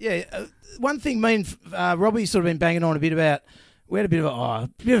one thing me and Robbie sort of been banging on a bit about. We had a bit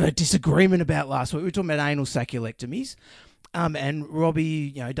of a disagreement about last week. We were talking about anal sacculectomies. And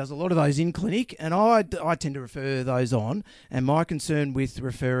Robbie, does a lot of those in clinic, and I tend to refer those on. And my concern with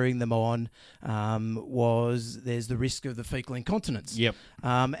referring them on was there's the risk of the fecal incontinence. Yep.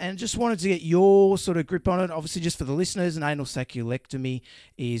 And just wanted to get your sort of grip on it. Obviously, just for the listeners, an anal sacculectomy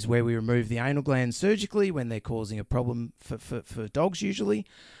is where we remove the anal glands surgically when they're causing a problem for dogs usually.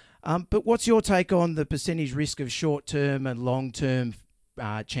 But what's your take on the percentage risk of short-term and long-term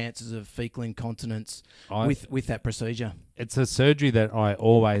chances of fecal incontinence with that procedure? It's a surgery that I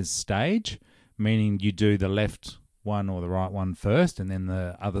always stage, meaning you do the left one or the right one first and then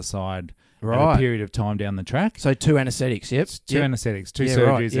the other side at a period of time down the track. So 2 anaesthetics, yep. Two anaesthetics, two surgeries.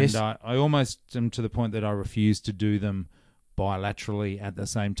 Right, yes. And I almost am to the point that I refuse to do them bilaterally at the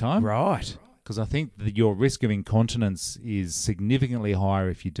same time. Right. Because I think that your risk of incontinence is significantly higher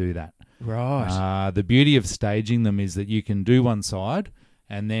if you do that. Right. The beauty of staging them is that you can do one side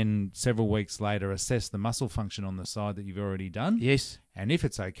and then several weeks later assess the muscle function on the side that you've already done. Yes. And if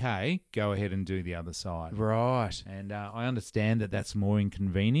it's okay, go ahead and do the other side. Right. And I understand that that's more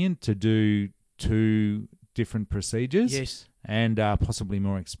inconvenient to do 2 different procedures. Yes. And possibly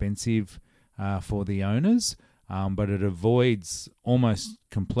more expensive for the owners. But it avoids almost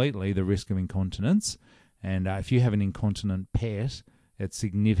completely the risk of incontinence. And if you have an incontinent pet, it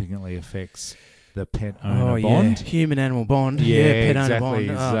significantly affects the pet-owner bond. Yeah. Human-animal bond. Yeah, pet-owner exactly.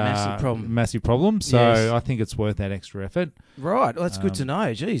 bond. Massive problem. Massive problem. So yes. I think it's worth that extra effort. Right. Well, that's good to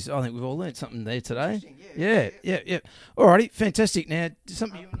know. Jeez, I think we've all learned something there today. Yeah. All righty. Fantastic. Now,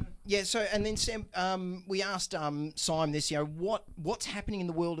 something you want to... Yeah, so, and then, Sam, we asked Simon this, what's happening in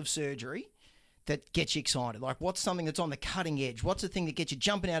the world of surgery that gets you excited? Like, what's something that's on the cutting edge? What's the thing that gets you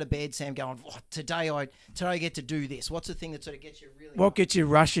jumping out of bed, Sam, going, today I get to do this? What's the thing that sort of gets you really... What gets you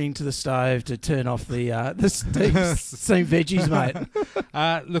rushing to the stove to turn off the steamed veggies, mate?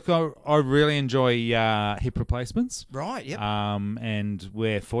 Look, I really enjoy hip replacements. Right, yep. And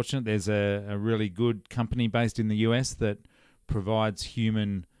we're fortunate there's a really good company based in the US that provides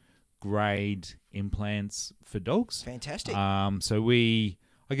human-grade implants for dogs. Fantastic. I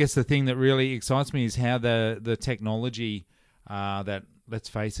guess the thing that really excites me is how the technology that, let's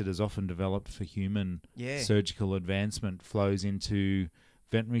face it, is often developed for human surgical advancement flows into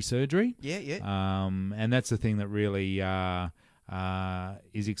veterinary surgery. Yeah. And that's the thing that really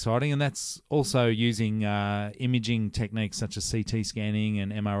is exciting. And that's also using imaging techniques such as CT scanning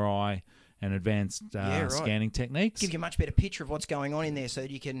and MRI and advanced scanning techniques. Give you a much better picture of what's going on in there so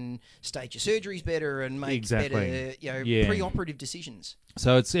that you can stage your surgeries better and make better pre-operative decisions.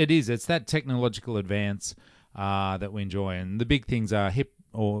 So it's that technological advance that we enjoy. And the big things are hip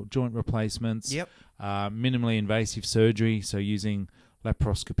or joint replacements, minimally invasive surgery, so using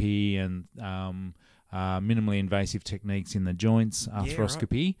laparoscopy and minimally invasive techniques in the joints,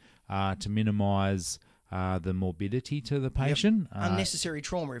 arthroscopy, to minimise the morbidity to the patient. Unnecessary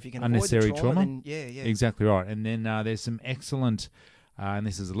trauma, if you can unnecessary avoid the trauma. trauma. Then Exactly right. And then there's some excellent, and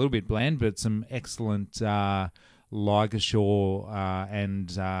this is a little bit bland, but some excellent ligashore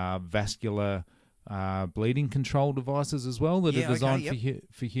and vascular bleeding control devices as well that are designed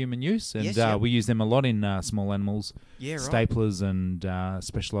for human use. And we use them a lot in small animals, staplers and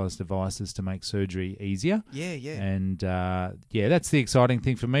specialised devices to make surgery easier. And that's the exciting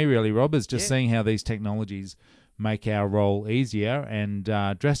thing for me really, Rob, is just seeing how these technologies make our role easier and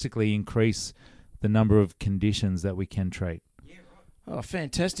drastically increase the number of conditions that we can treat. Oh,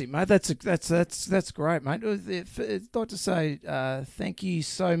 fantastic, mate! That's great, mate. I'd like to say thank you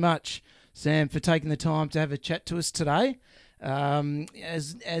so much, Sam, for taking the time to have a chat to us today.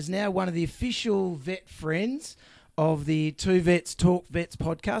 As now one of the official vet friends of the Two Vets Talk Vets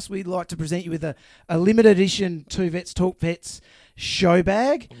podcast, we'd like to present you with a limited edition Two Vets Talk Vets show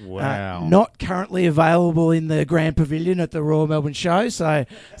bag. Wow! Not currently available in the Grand Pavilion at the Royal Melbourne Show, so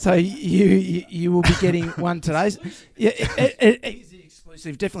you will be getting one today. It is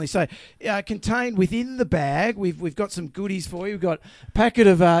exclusive, definitely. So, contained within the bag, we've got some goodies for you. We've got a packet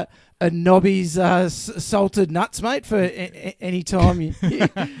of a Nobby's salted nuts, mate, for any time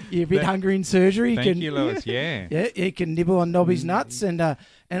you're a bit hungry in surgery. Thank you, Lewis. Yeah, you can nibble on Nobby's nuts, and I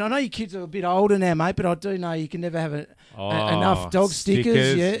know your kids are a bit older now, mate, but I do know you can never have enough dog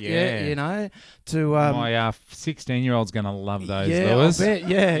stickers. Yeah, you know, to my 16-year-old's going to love those, yeah, Lewis. I bet.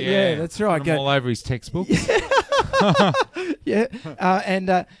 Yeah, that's right. Put them all over his textbook. And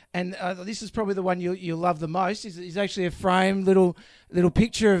this is probably the one you'll love the most. Is actually a framed little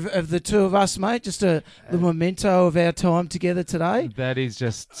picture of the two of us, mate. Just the memento of our time together today. That is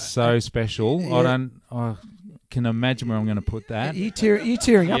just so special. I can imagine where I'm going to put that. You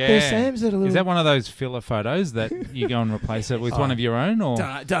tearing up there, Sam? Is that one of those filler photos that you go and replace it with one of your own? Or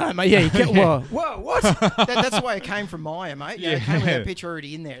don't mate. Yeah, you can. Whoa, what? That's the way it came from Maya, mate. Yeah, it came with that picture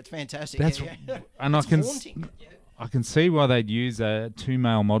already in there. It's fantastic. And it's haunting. I can see why they'd use two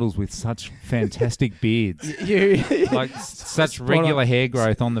male models with such fantastic beards, such regular hair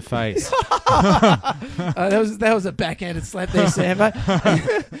growth on the face. That was a backhanded slap there, Sam. Mate.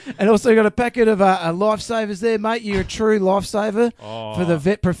 And also got a packet of lifesavers there, mate. You're a true lifesaver for the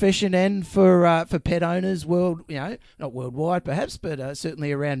vet profession and for pet owners, not worldwide perhaps, but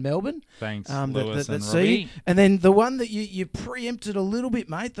certainly around Melbourne. Thanks, Lewis and Robbie. See. And then the one that you preempted a little bit,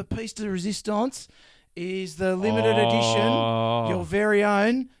 mate, the piece de resistance, is the limited edition, your very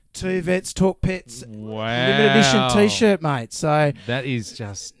own Two Vets Talk Pets limited edition T-shirt, mate. So that is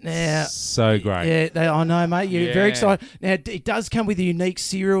just so great. Yeah, I know, mate. You're very excited. Now, it does come with a unique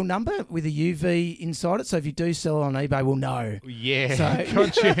serial number with a UV inside it. So if you do sell it on eBay, we'll know. Yeah,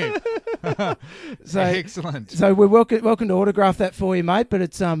 got you. Excellent. So we're welcome to autograph that for you, mate. But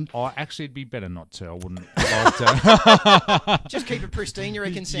it's actually, it'd be better not to. I wouldn't like to. Just keep it pristine, you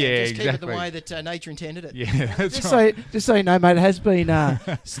reckon, Sam? Yeah, just keep it the way that nature intended it. Yeah, that's right. Just so you know, mate, it has been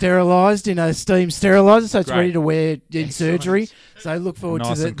sterilised in a steam steriliser, so it's ready to wear in surgery. So look forward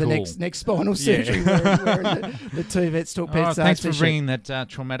to the next spinal surgery wearing the Two Vets Talk Pets. Thanks for bringing that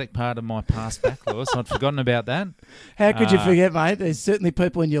traumatic part of my past back, Lewis. I'd forgotten about that. How could you forget, mate? There's certainly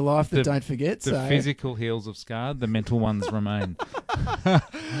people in your life that don't forget. The physical heals have scarred, the mental ones remain.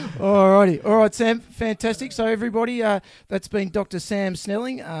 Alrighty. All right, Sam. Fantastic. So everybody, that's been Dr. Sam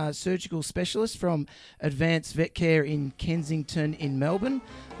Snelling, surgical specialist from Advanced Vet Care in Kensington in Melbourne.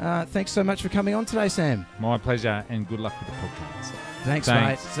 Thanks so much for coming on today, Sam. My pleasure, and good luck with the podcast. Thanks,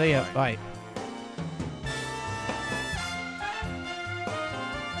 mate. See ya. Bye.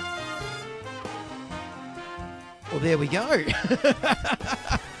 Well, there we go.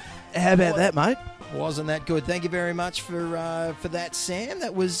 How about that, mate? Wasn't that good? Thank you very much for that, Sam.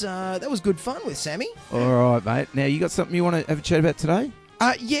 That was good fun with Sammy. All right, mate. Now, you got something you want to have a chat about today?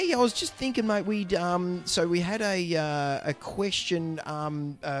 Yeah. I was just thinking, mate. We had a question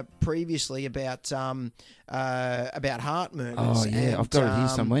previously about heart murmurs. Oh yeah, I've got it here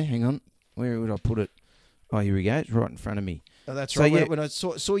somewhere. Hang on, where would I put it? Oh, here we go. It's right in front of me. Oh, that's right. Yeah. When I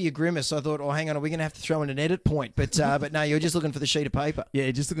saw your grimace, I thought, oh, hang on, are we going to have to throw in an edit point? But no, you're just looking for the sheet of paper. Yeah,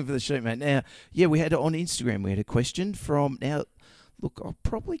 just looking for the sheet, mate. Now, we had on Instagram. We had a question from now. Look, I'll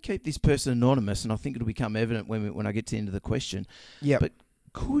probably keep this person anonymous, and I think it'll become evident when I get to the end of the question. Yeah. But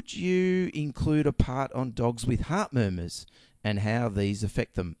could you include a part on dogs with heart murmurs and how these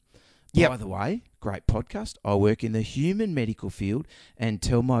affect them? By the way, great podcast. I work in the human medical field and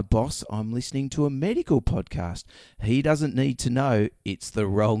tell my boss I'm listening to a medical podcast. He doesn't need to know it's the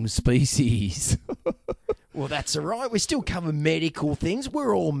wrong species. Well, that's all right. We still cover medical things.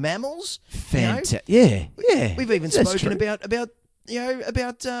 We're all mammals. Fantastic. Yeah. We've even spoken about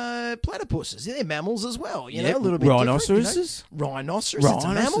about platypuses. They're mammals as well. You know, a little bit rhinoceroses. different, Rhinoceros. It's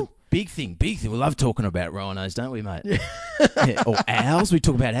a mammal. Big thing. We love talking about rhinos, don't we, mate? Yeah. Or owls. We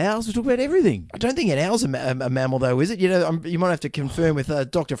talk about owls. We talk about everything. I don't think an owl's a mammal, though, is it? You know, you might have to confirm with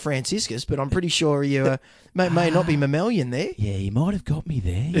Dr. Franciscus, but I'm pretty sure you may not be mammalian there. Yeah, you might have got me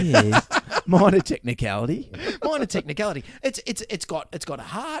there. Yeah. Minor technicality. Minor technicality. It's got a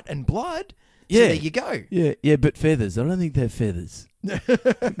heart and blood. So Yeah. there you go. Yeah, but feathers. I don't think they have feathers.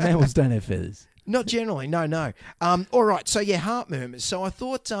 Mammals don't have feathers. Not generally, no. All right, so heart murmurs. So I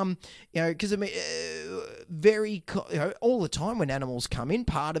thought, because all the time when animals come in,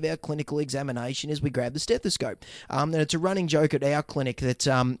 part of our clinical examination is we grab the stethoscope. And it's a running joke at our clinic that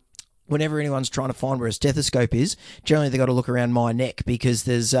whenever anyone's trying to find where a stethoscope is, generally they've got to look around my neck because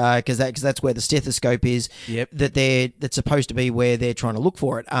there's because that's where the stethoscope is. Yep. That's supposed to be where they're trying to look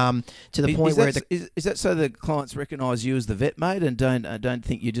for it. To the point where is that so the clients recognise you as the vet mate and don't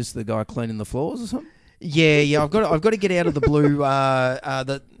think you're just the guy cleaning the floors or something? Yeah. I've got to get out of the blue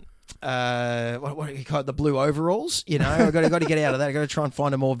what do you call it? The blue overalls. You know, I've got to get out of that. I've got to try and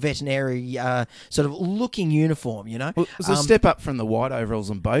find a more veterinary sort of looking uniform. You know, well, it's a step up from the white overalls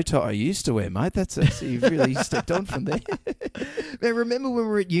and bow tie I used to wear, mate. That's you've really stepped on from there. Man, remember when we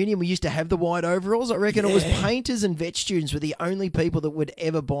were at uni and we used to have the white overalls? I reckon it was painters and vet students were the only people that would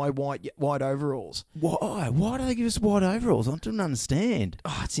ever buy white overalls. Why? Why do they give us white overalls? I don't understand.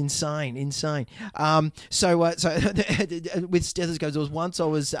 Oh, it's insane. So with stethoscopes, there was once I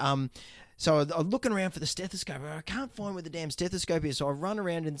was so I was looking around for the stethoscope. I can't find where the damn stethoscope is. So I run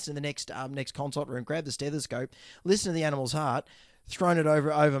around into the next consult room, grab the stethoscope, listen to the animal's heart, thrown it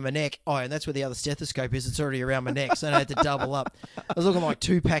over my neck. Oh, and that's where the other stethoscope is. It's already around my neck, so I had to double up. I was looking like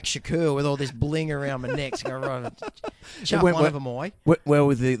Tupac Shakur with all this bling around my neck. So go right, chuck one of them away. Well,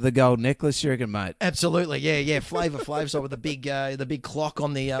 with the gold necklace, you reckon, mate? Absolutely, yeah. Flavor Flav, so with the big clock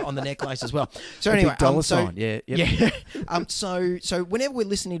on the necklace as well. So anyway, big dollar sign, yeah. So whenever we're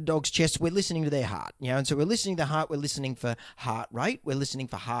listening to dogs' chests, we're listening to their heart, and so we're listening to the heart. We're listening for heart rate. We're listening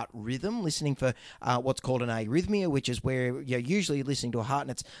for heart rhythm. Listening for what's called an arrhythmia, which is where usually listening to a heart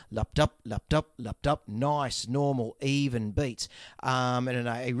and it's lupped up, nice, normal, even beats. And an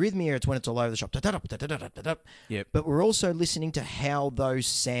arrhythmia, it's when it's all over the shop. Yep. But we're also listening to how those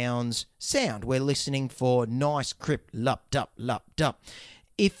sounds sound. We're listening for nice, crisp, lupped up.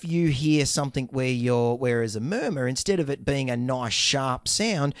 If you hear something where as a murmur, instead of it being a nice sharp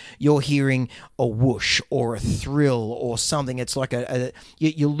sound, you're hearing a whoosh or a thrill or something. It's like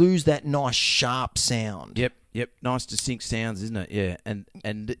you lose that nice sharp sound. Yep, nice distinct sounds, isn't it? Yeah,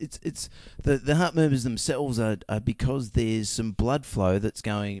 and it's the heart murmurs themselves are because there's some blood flow that's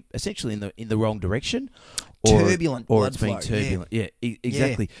going essentially in the wrong direction, turbulent or blood it's being flow. turbulent. Yeah,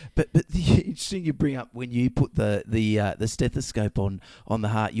 exactly. Yeah. But the interesting you bring up when you put the stethoscope on the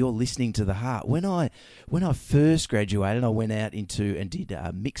heart, you're listening to the heart. When I first graduated, I went out and did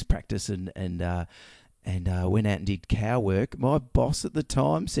mixed practice and went out and did cow work. My boss at the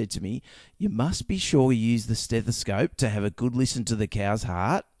time said to me, you must be sure you use the stethoscope to have a good listen to the cow's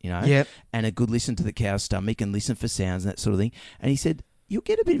heart, and a good listen to the cow's stomach and listen for sounds and that sort of thing. And he said, you'll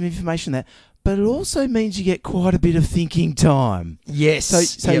get a bit of information that, but it also means you get quite a bit of thinking time. Yes.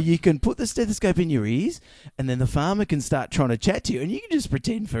 So you can put the stethoscope in your ears and then the farmer can start trying to chat to you and you can just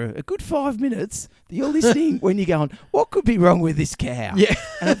pretend for a good 5 minutes that you're listening when you're going, what could be wrong with this cow? Yeah.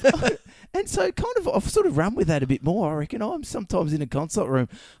 And so kind of I've sort of run with that a bit more. I reckon I'm sometimes in a consult room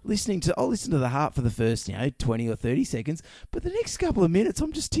I'll listen to the heart for the first 20 or 30 seconds, but the next couple of minutes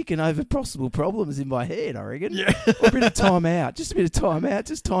I'm just ticking over possible problems in my head, I reckon. Yeah. Or a bit of time out, just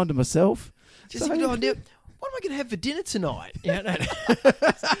time to myself. Just what am I going to have for dinner tonight?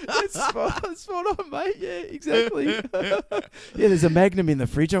 That's spot on, mate. Yeah, exactly. Yeah, there's a Magnum in the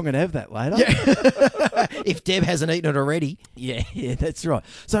fridge. I'm going to have that later. Yeah. If Deb hasn't eaten it already. Yeah, that's right.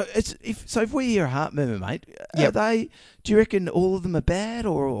 So if we hear a heart murmur, mate, do you reckon all of them are bad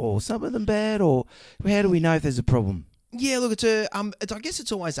or some of them bad, or how do we know if there's a problem? Yeah, look, I guess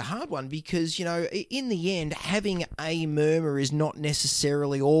it's always a hard one because, in the end, having a murmur is not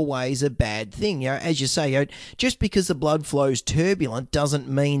necessarily always a bad thing. As you say, just because the blood flow's turbulent doesn't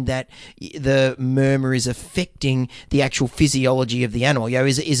mean that the murmur is affecting the actual physiology of the animal,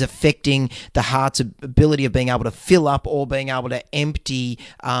 is affecting the heart's ability of being able to fill up or being able to empty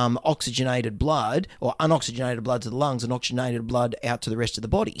oxygenated blood or unoxygenated blood to the lungs and oxygenated blood out to the rest of the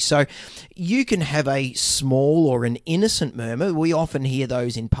body. So you can have a small or an innocent murmur. We often hear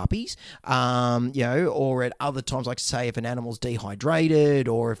those in puppies, or at other times, like say if an animal's dehydrated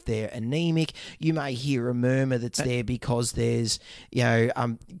or if they're anemic, you may hear a murmur that's there because there's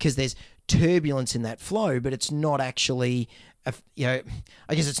turbulence in that flow, but it's not actually I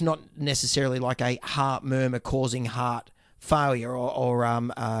guess it's not necessarily like a heart murmur causing heart failure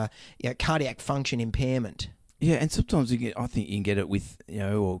or cardiac function impairment. Yeah, and sometimes I think you can get it with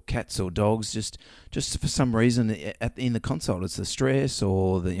or cats or dogs just for some reason in the consult. It's the stress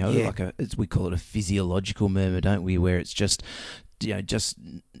or the we call it a physiological murmur, don't we? Where it's just just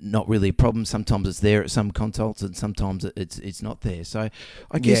not really a problem. Sometimes it's there at some consults, and sometimes it's not there. So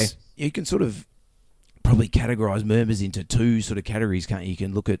I guess you can sort of probably categorise murmurs into two sort of categories, can't you? You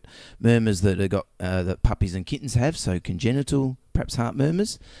can look at murmurs that that puppies and kittens have, so congenital, perhaps heart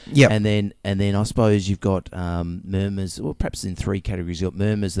murmurs. Yeah. And then I suppose you've got murmurs, or perhaps in three categories. You've got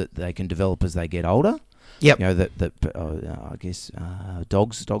murmurs that they can develop as they get older. Yep. I guess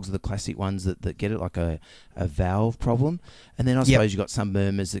dogs are the classic ones that get it, like a valve problem. And then I suppose you've got some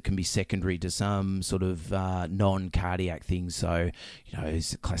murmurs that can be secondary to some sort of non-cardiac things. So, a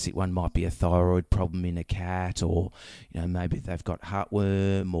classic one might be a thyroid problem in a cat, or, maybe they've got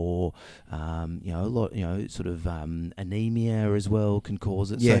heartworm, or, a lot, sort of anemia as well can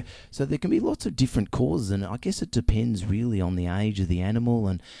cause it. Yeah. So there can be lots of different causes, and I guess it depends really on the age of the animal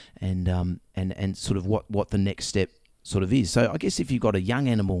and sort of what the next step sort of is. So I guess if you've got a young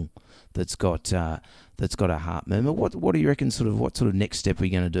animal that's got a heart murmur, what do you reckon? What sort of next step are we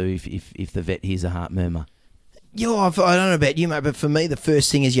going to do if the vet hears a heart murmur? Yeah, I don't know about you, mate, but for me, the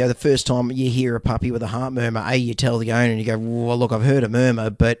first thing is, the first time you hear a puppy with a heart murmur, you tell the owner and you go, well, look, I've heard a murmur,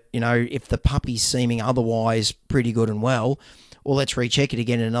 but, if the puppy's seeming otherwise pretty good and well, let's recheck it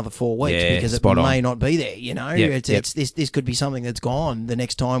again in another 4 weeks because it may not be there, This could be something that's gone the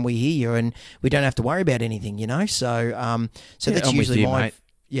next time we hear you, and we don't have to worry about anything, So that's usually my... Mate.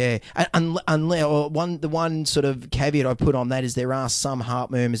 Yeah, and the one sort of caveat I put on that is there are some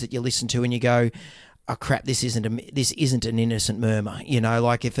heart murmurs that you listen to and you go, oh crap, this isn't an innocent murmur,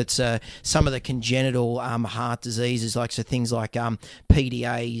 like if it's some of the congenital heart diseases, like so things like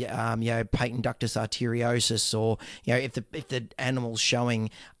PDA, patent ductus arteriosus, or if the animal's showing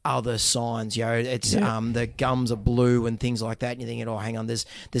other signs, it's the gums are blue and things like that, and you're thinking, oh, hang on, there's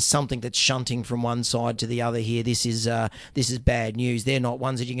something that's shunting from one side to the other here. This is bad news. They're not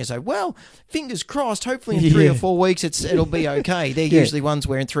ones that you can say, well, fingers crossed, hopefully in 3 or 4 weeks it'll be okay. They're usually ones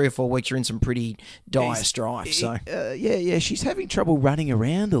where in 3 or 4 weeks you're in some pretty dire strife. So she's having trouble running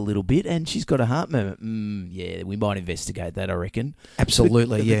around a little bit, and she's got a heart murmur. We might investigate that, I reckon.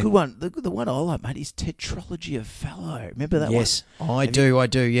 Absolutely. The good one, the one I like, mate, is Tetralogy of Fallow. Remember that one? Yes, I do.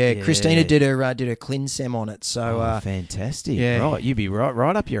 Yeah, Christina did her ClinSem on it. So fantastic. Yeah. Right, you'd be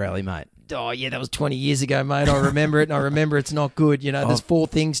right up your alley, mate. Oh, yeah, that was 20 years ago, mate. I remember it, and I remember it's not good. There's 4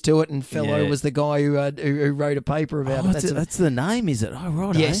 things to it, and Fellow was the guy who wrote a paper about it. That's the name, is it? Oh,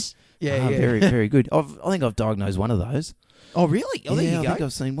 right. Yes. Yeah. Very, very good. I think I've diagnosed one of those. Oh, really? Oh, there you go. I think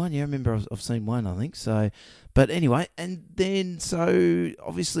I've seen one. Yeah, I remember I've seen one, I think. So, but anyway, and then so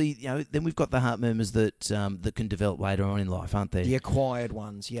obviously, then we've got the heart murmurs that can develop later on in life, aren't there? The acquired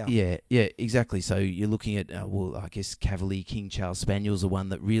ones, yeah. Yeah, exactly. So you're looking at, I guess Cavalier King Charles Spaniel's the one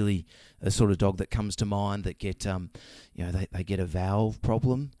that really, a sort of dog that comes to mind that get, they get a valve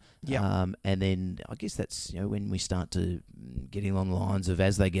problem. Yeah. And then I guess that's, when we start to getting along the lines of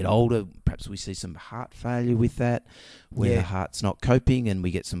as they get older, perhaps we see some heart failure with that, where the heart's not coping and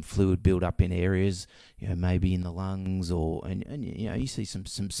we get some fluid build up in areas, maybe in the lungs and you see some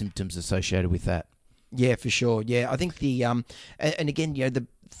symptoms associated with that. Yeah, for sure. Yeah, I think and again, the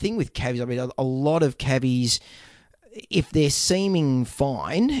thing with cavies, I mean, a lot of cavies, if they're seeming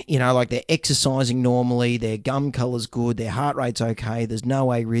fine, like they're exercising normally, their gum colour's good, their heart rate's okay, there's no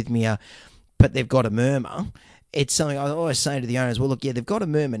arrhythmia, but they've got a murmur, it's something I always say to the owners, well, look, they've got a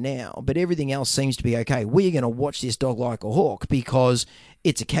murmur now, but everything else seems to be okay. We're going to watch this dog like a hawk because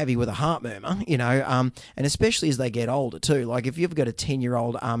it's a cavy with a heart murmur, and especially as they get older too. Like if you've got a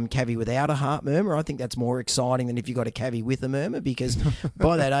 10-year-old cavy without a heart murmur, I think that's more exciting than if you've got a cavy with a murmur, because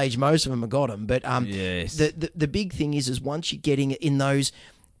by that age, most of them have got them. But yes. the big thing is once you're getting in those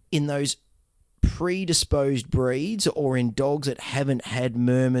predisposed breeds or in dogs that haven't had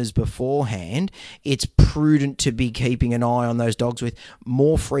murmurs beforehand, it's prudent to be keeping an eye on those dogs with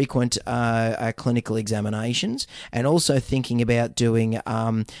more frequent clinical examinations, and also thinking about doing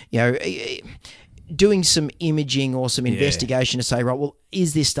doing some imaging or some investigation to say, right, well,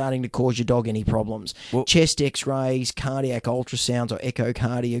 is this starting to cause your dog any problems? Well, chest x-rays, cardiac ultrasounds or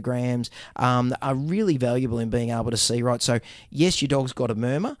echocardiograms are really valuable in being able to see, right, so yes, your dog's got a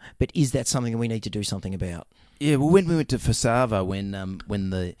murmur, but is that something that we need to do something about? Yeah, well, when we went to Fasava,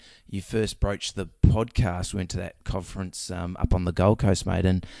 when you first broached the podcast, we went to that conference up on the Gold Coast, mate,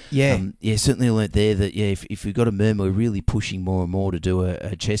 and certainly learnt there that if we've got a murmur, we're really pushing more and more to do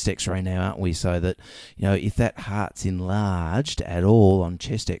a chest X-ray now, aren't we? So that if that heart's enlarged at all on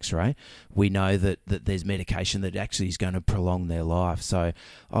chest X-ray, we know that there's medication that actually is going to prolong their life. So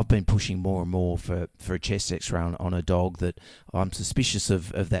I've been pushing more and more for a chest X-ray on a dog that I'm suspicious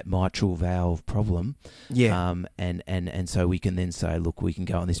of that mitral valve problem. Yeah. And so we can then say, look, we can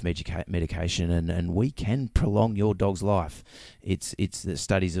go on this medication and we can prolong your dog's life. It's the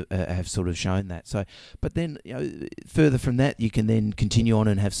studies have sort of shown that. So, but then further from that, you can then continue on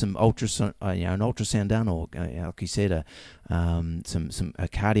and have some ultrasound, an ultrasound done, or like you said, a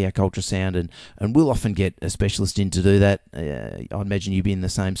cardiac ultrasound, and we'll often get a specialist in to do that. I imagine you'd be in the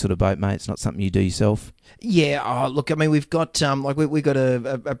same sort of boat, mate. It's not something you do yourself. Yeah. Look, I mean, we've got we've got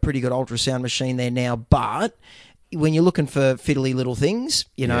a pretty good ultrasound machine there now, but when you're looking for fiddly little things,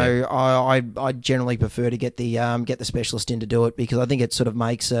 I generally prefer to get the specialist in to do it, because I think it sort of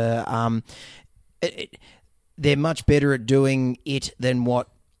makes they're much better at doing it than what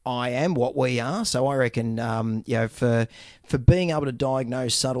we are. So I reckon, for being able to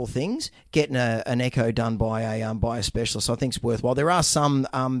diagnose subtle things, getting an echo done by a specialist, I think is worthwhile. There are some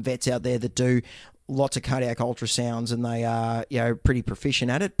vets out there that do lots of cardiac ultrasounds, and they are pretty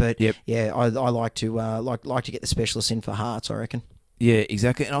proficient at it. But I like to get the specialist in for hearts, I reckon. Yeah,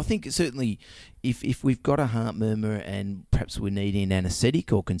 exactly. And I think certainly if we've got a heart murmur and perhaps we're needing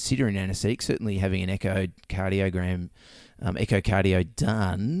anaesthetic or considering anaesthetic, certainly having an echocardiogram, echocardio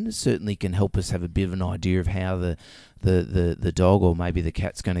done certainly can help us have a bit of an idea of how the dog or maybe the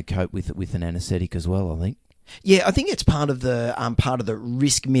cat's going to cope with an anaesthetic as well, I think. Yeah, I think it's part of the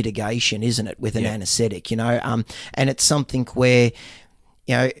risk mitigation, isn't it, with an anaesthetic, and it's something where,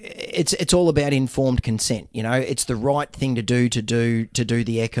 it's all about informed consent. It's the right thing to do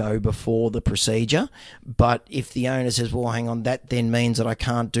the echo before the procedure. But if the owner says, "Well, hang on, that then means that I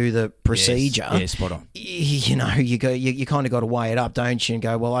can't do the procedure," yes, spot on. You kind of got to weigh it up, don't you, and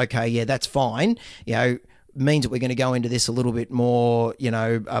go, "Well, okay, yeah, that's fine." Means that we're going to go into this a little bit more,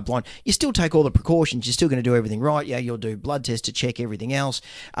 blind. You still take all the precautions. You're still going to do everything right. Yeah, you'll do blood tests to check everything else.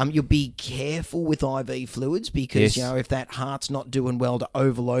 You'll be careful with IV fluids because, if that heart's not doing well, to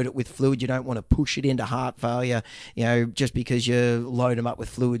overload it with fluid. You don't want to push it into heart failure, just because you load them up with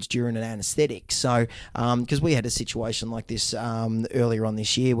fluids during an anaesthetic. So, because we had a situation like this earlier on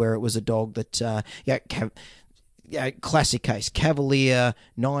this year where it was a dog that, classic case, Cavalier,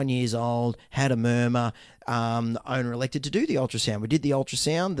 9 years old, had a murmur. The owner elected to do the ultrasound. We did the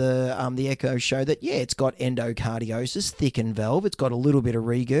ultrasound. The echo showed that, it's got endocardiosis, thickened valve. It's got a little bit of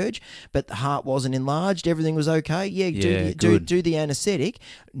regurg, but the heart wasn't enlarged. Everything was okay. Do the anaesthetic,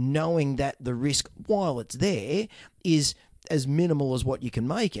 knowing that the risk, while it's there, is as minimal as what you can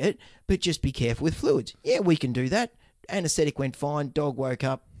make it, but just be careful with fluids. Yeah, we can do that. Anaesthetic went fine. Dog woke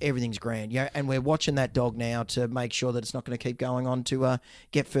up. Everything's grand. And we're watching that dog now to make sure that it's not going to keep going on to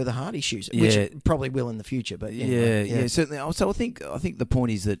get further heart issues, which it probably will in the future. But anyway, certainly. So I think the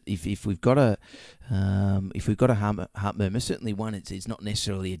point is that if we've got a heart murmur, certainly one, it's not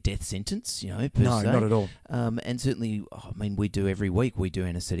necessarily a death sentence, per se. No, not at all. And certainly, we do every week. We do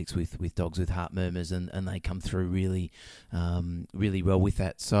anaesthetics with dogs with heart murmurs, and they come through really, really well with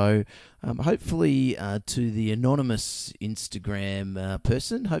that. So hopefully, to the anonymous Instagram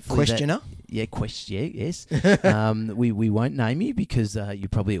person, hopefully questioner. Yes. We won't name you because you're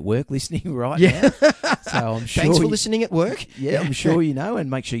probably at work listening right now. So I'm sure Thanks for listening at work. Yeah, I'm sure you know, and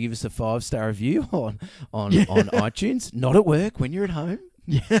make sure you give us a 5-star review on iTunes. Not at work, when you're at home.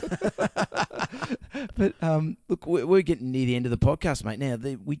 Yeah. But look, we're getting near the end of the podcast, mate. Now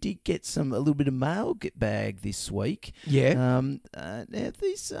we did get a little bit of mail bag this week. Yeah. Now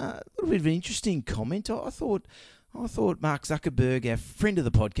there's a little bit of an interesting comment. I thought Mark Zuckerberg, our friend of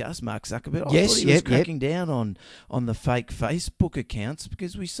the podcast, Mark Zuckerberg, I thought he was cracking down on the fake Facebook accounts,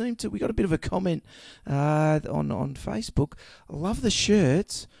 because we got a bit of a comment on Facebook. I love the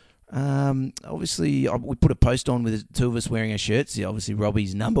shirts. Obviously, we put a post on with the two of us wearing our shirts. Yeah, obviously,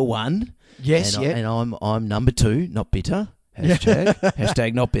 Robbie's number one. Yes, and I'm number two, not bitter.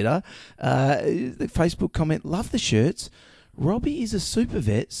 Hashtag not bitter. The Facebook comment, love the shirts. Robbie is a super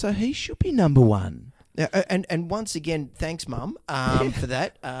vet, so he should be number one. And once again, thanks, Mum, for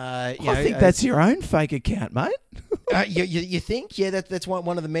that. I think that's your own fake account, mate. You think? Yeah, that's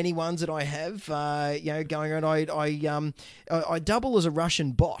one of the many ones that I have. Going around. I double as a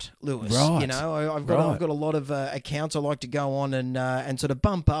Russian bot, Lewis. Right. You know, I've got a lot of accounts I like to go on and sort of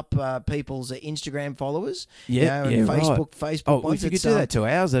bump up people's Instagram followers. Yeah, and right. Facebook. Oh, ones. if you could do that to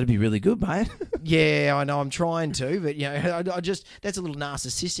ours, that'd be really good, mate. Yeah, I know. I'm trying to, but I just that's a little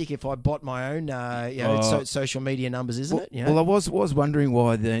narcissistic if I bot my own, social media numbers, isn't it? You know? Well, I was wondering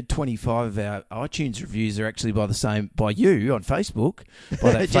why the 25 of our iTunes reviews are actually by you on Facebook,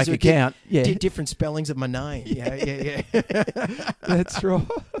 by that fake account. Different spellings of my name. Yeah. That's right.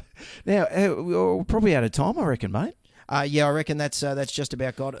 Now we're probably out of time, I reckon, mate. I reckon that's just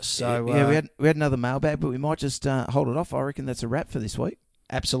about got us. So we had another mailbag, but we might just hold it off. I reckon that's a wrap for this week.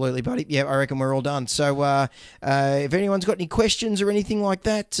 Absolutely, buddy. Yeah, I reckon we're all done. So if anyone's got any questions or anything like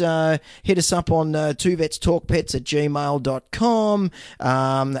that, hit us up on twovetstalkpets@gmail.com.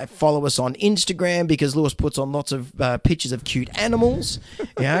 Follow us on Instagram because Lewis puts on lots of pictures of cute animals.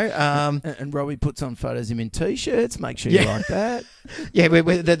 And Robbie puts on photos of him in T-shirts. Make sure you like that. Yeah,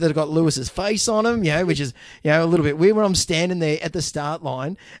 they've got Lewis's face on them, which is a little bit weird when I'm standing there at the start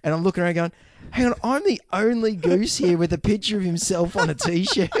line and I'm looking around going, hang on, I'm the only goose here with a picture of himself on a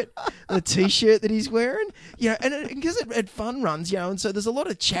T-shirt, the T-shirt that he's wearing. And because at fun runs, and so there's a lot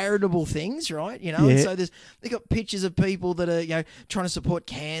of charitable things, right? And so they've got pictures of people that are, trying to support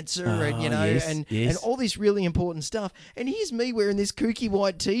cancer and all this really important stuff. And here's me wearing this kooky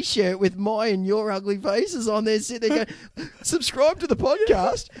white T-shirt with my and your ugly faces on there, sitting there going, subscribe to the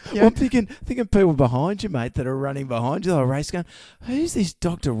podcast. Well, I'm thinking people behind you, mate, that are running behind you, the race going, who's this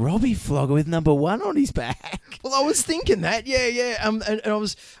Dr. Robbie flogger with number 1 on his back? Well, I was thinking that, and I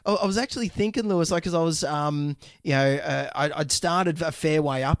was actually thinking, Lewis, because I was, I'd started a fair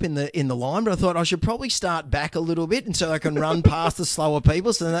way up in the line, but I thought I should probably start back a little bit, and so I can run past the slower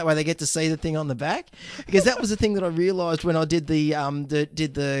people, so then that way they get to see the thing on the back. Because that was the thing that I realised when I did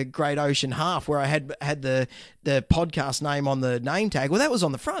the Great Ocean Half, where I had the podcast name on the name tag. Well, that was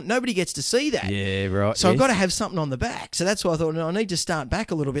on the front. Nobody gets to see that. Yeah, right. So I've got to have something on the back. So that's why I thought, I need to start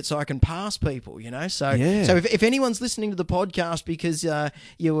back a little bit so I can pass people, So if anyone's listening to the podcast because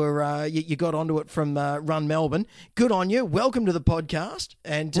you got onto it from Run Melbourne, good on you. Welcome to the podcast.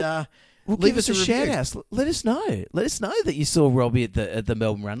 And leave us a shout out. Let us know. Let us know that you saw Robbie at the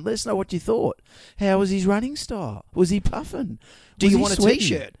Melbourne Run. Let us know what you thought. How was his running style? Was he puffing? Do you want a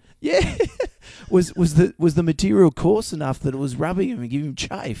T-shirt? Yeah. Was the material coarse enough that it was rubbing him and giving him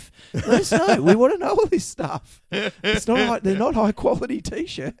chafe? Let us know. We want to know all this stuff. It's not they're not high quality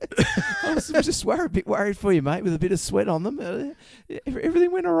T-shirts. I was just a bit worried for you, mate, with a bit of sweat on them.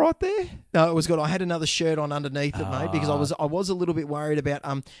 Everything went all right there. No, it was good. I had another shirt on underneath it, mate, because I was a little bit worried about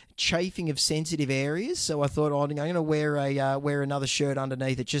chafing of sensitive areas. So I thought I'm going to wear another shirt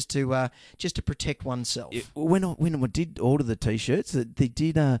underneath it just to protect oneself. When I did order the T-shirts, they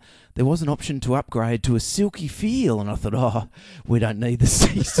did. There was an option to upgrade to a silky feel, and I thought, we don't need the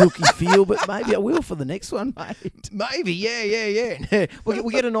silky feel, but maybe I will for the next one, mate. Maybe, yeah. We'll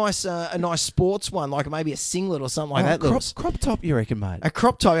get a nice sports one, like maybe a singlet or something like that. Crop top, you reckon, mate? A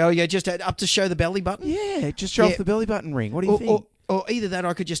crop top? Oh, yeah, just up to show the belly button. Yeah, just show off the belly button ring. What do you think? Or either that, or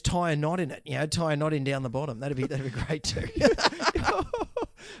I could just tie a knot in it. Tie a knot in down the bottom. That'd be great too.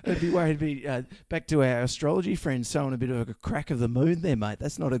 It'd be back to our astrology friends showing a bit of a crack of the moon there, mate.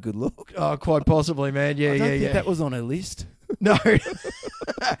 That's not a good look. Oh, quite possibly, man. Yeah, I don't think that was on her list. No.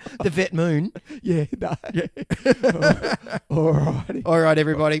 The vet moon. Yeah, no. Yeah. All righty. All right,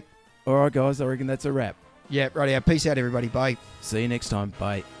 everybody. All right, guys. I reckon that's a wrap. Yeah, righty. Peace out, everybody. Bye. See you next time.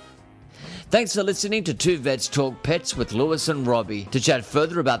 Bye. Thanks for listening to Two Vets Talk Pets with Lewis and Robbie. To chat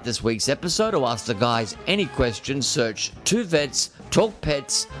further about this week's episode or ask the guys any questions, search Two Vets Talk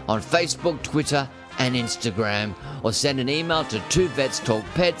Pets on Facebook, Twitter and Instagram, or send an email to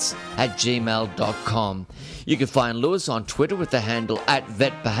twovetstalkpets@gmail.com. You can find Lewis on Twitter with the handle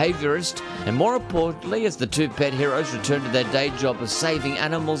 @VetBehaviorist, and more importantly, as the two pet heroes return to their day job of saving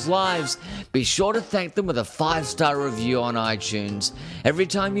animals' lives, be sure to thank them with a 5-star review on iTunes. Every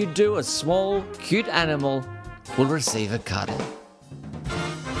time you do, a small, cute animal will receive a cuddle.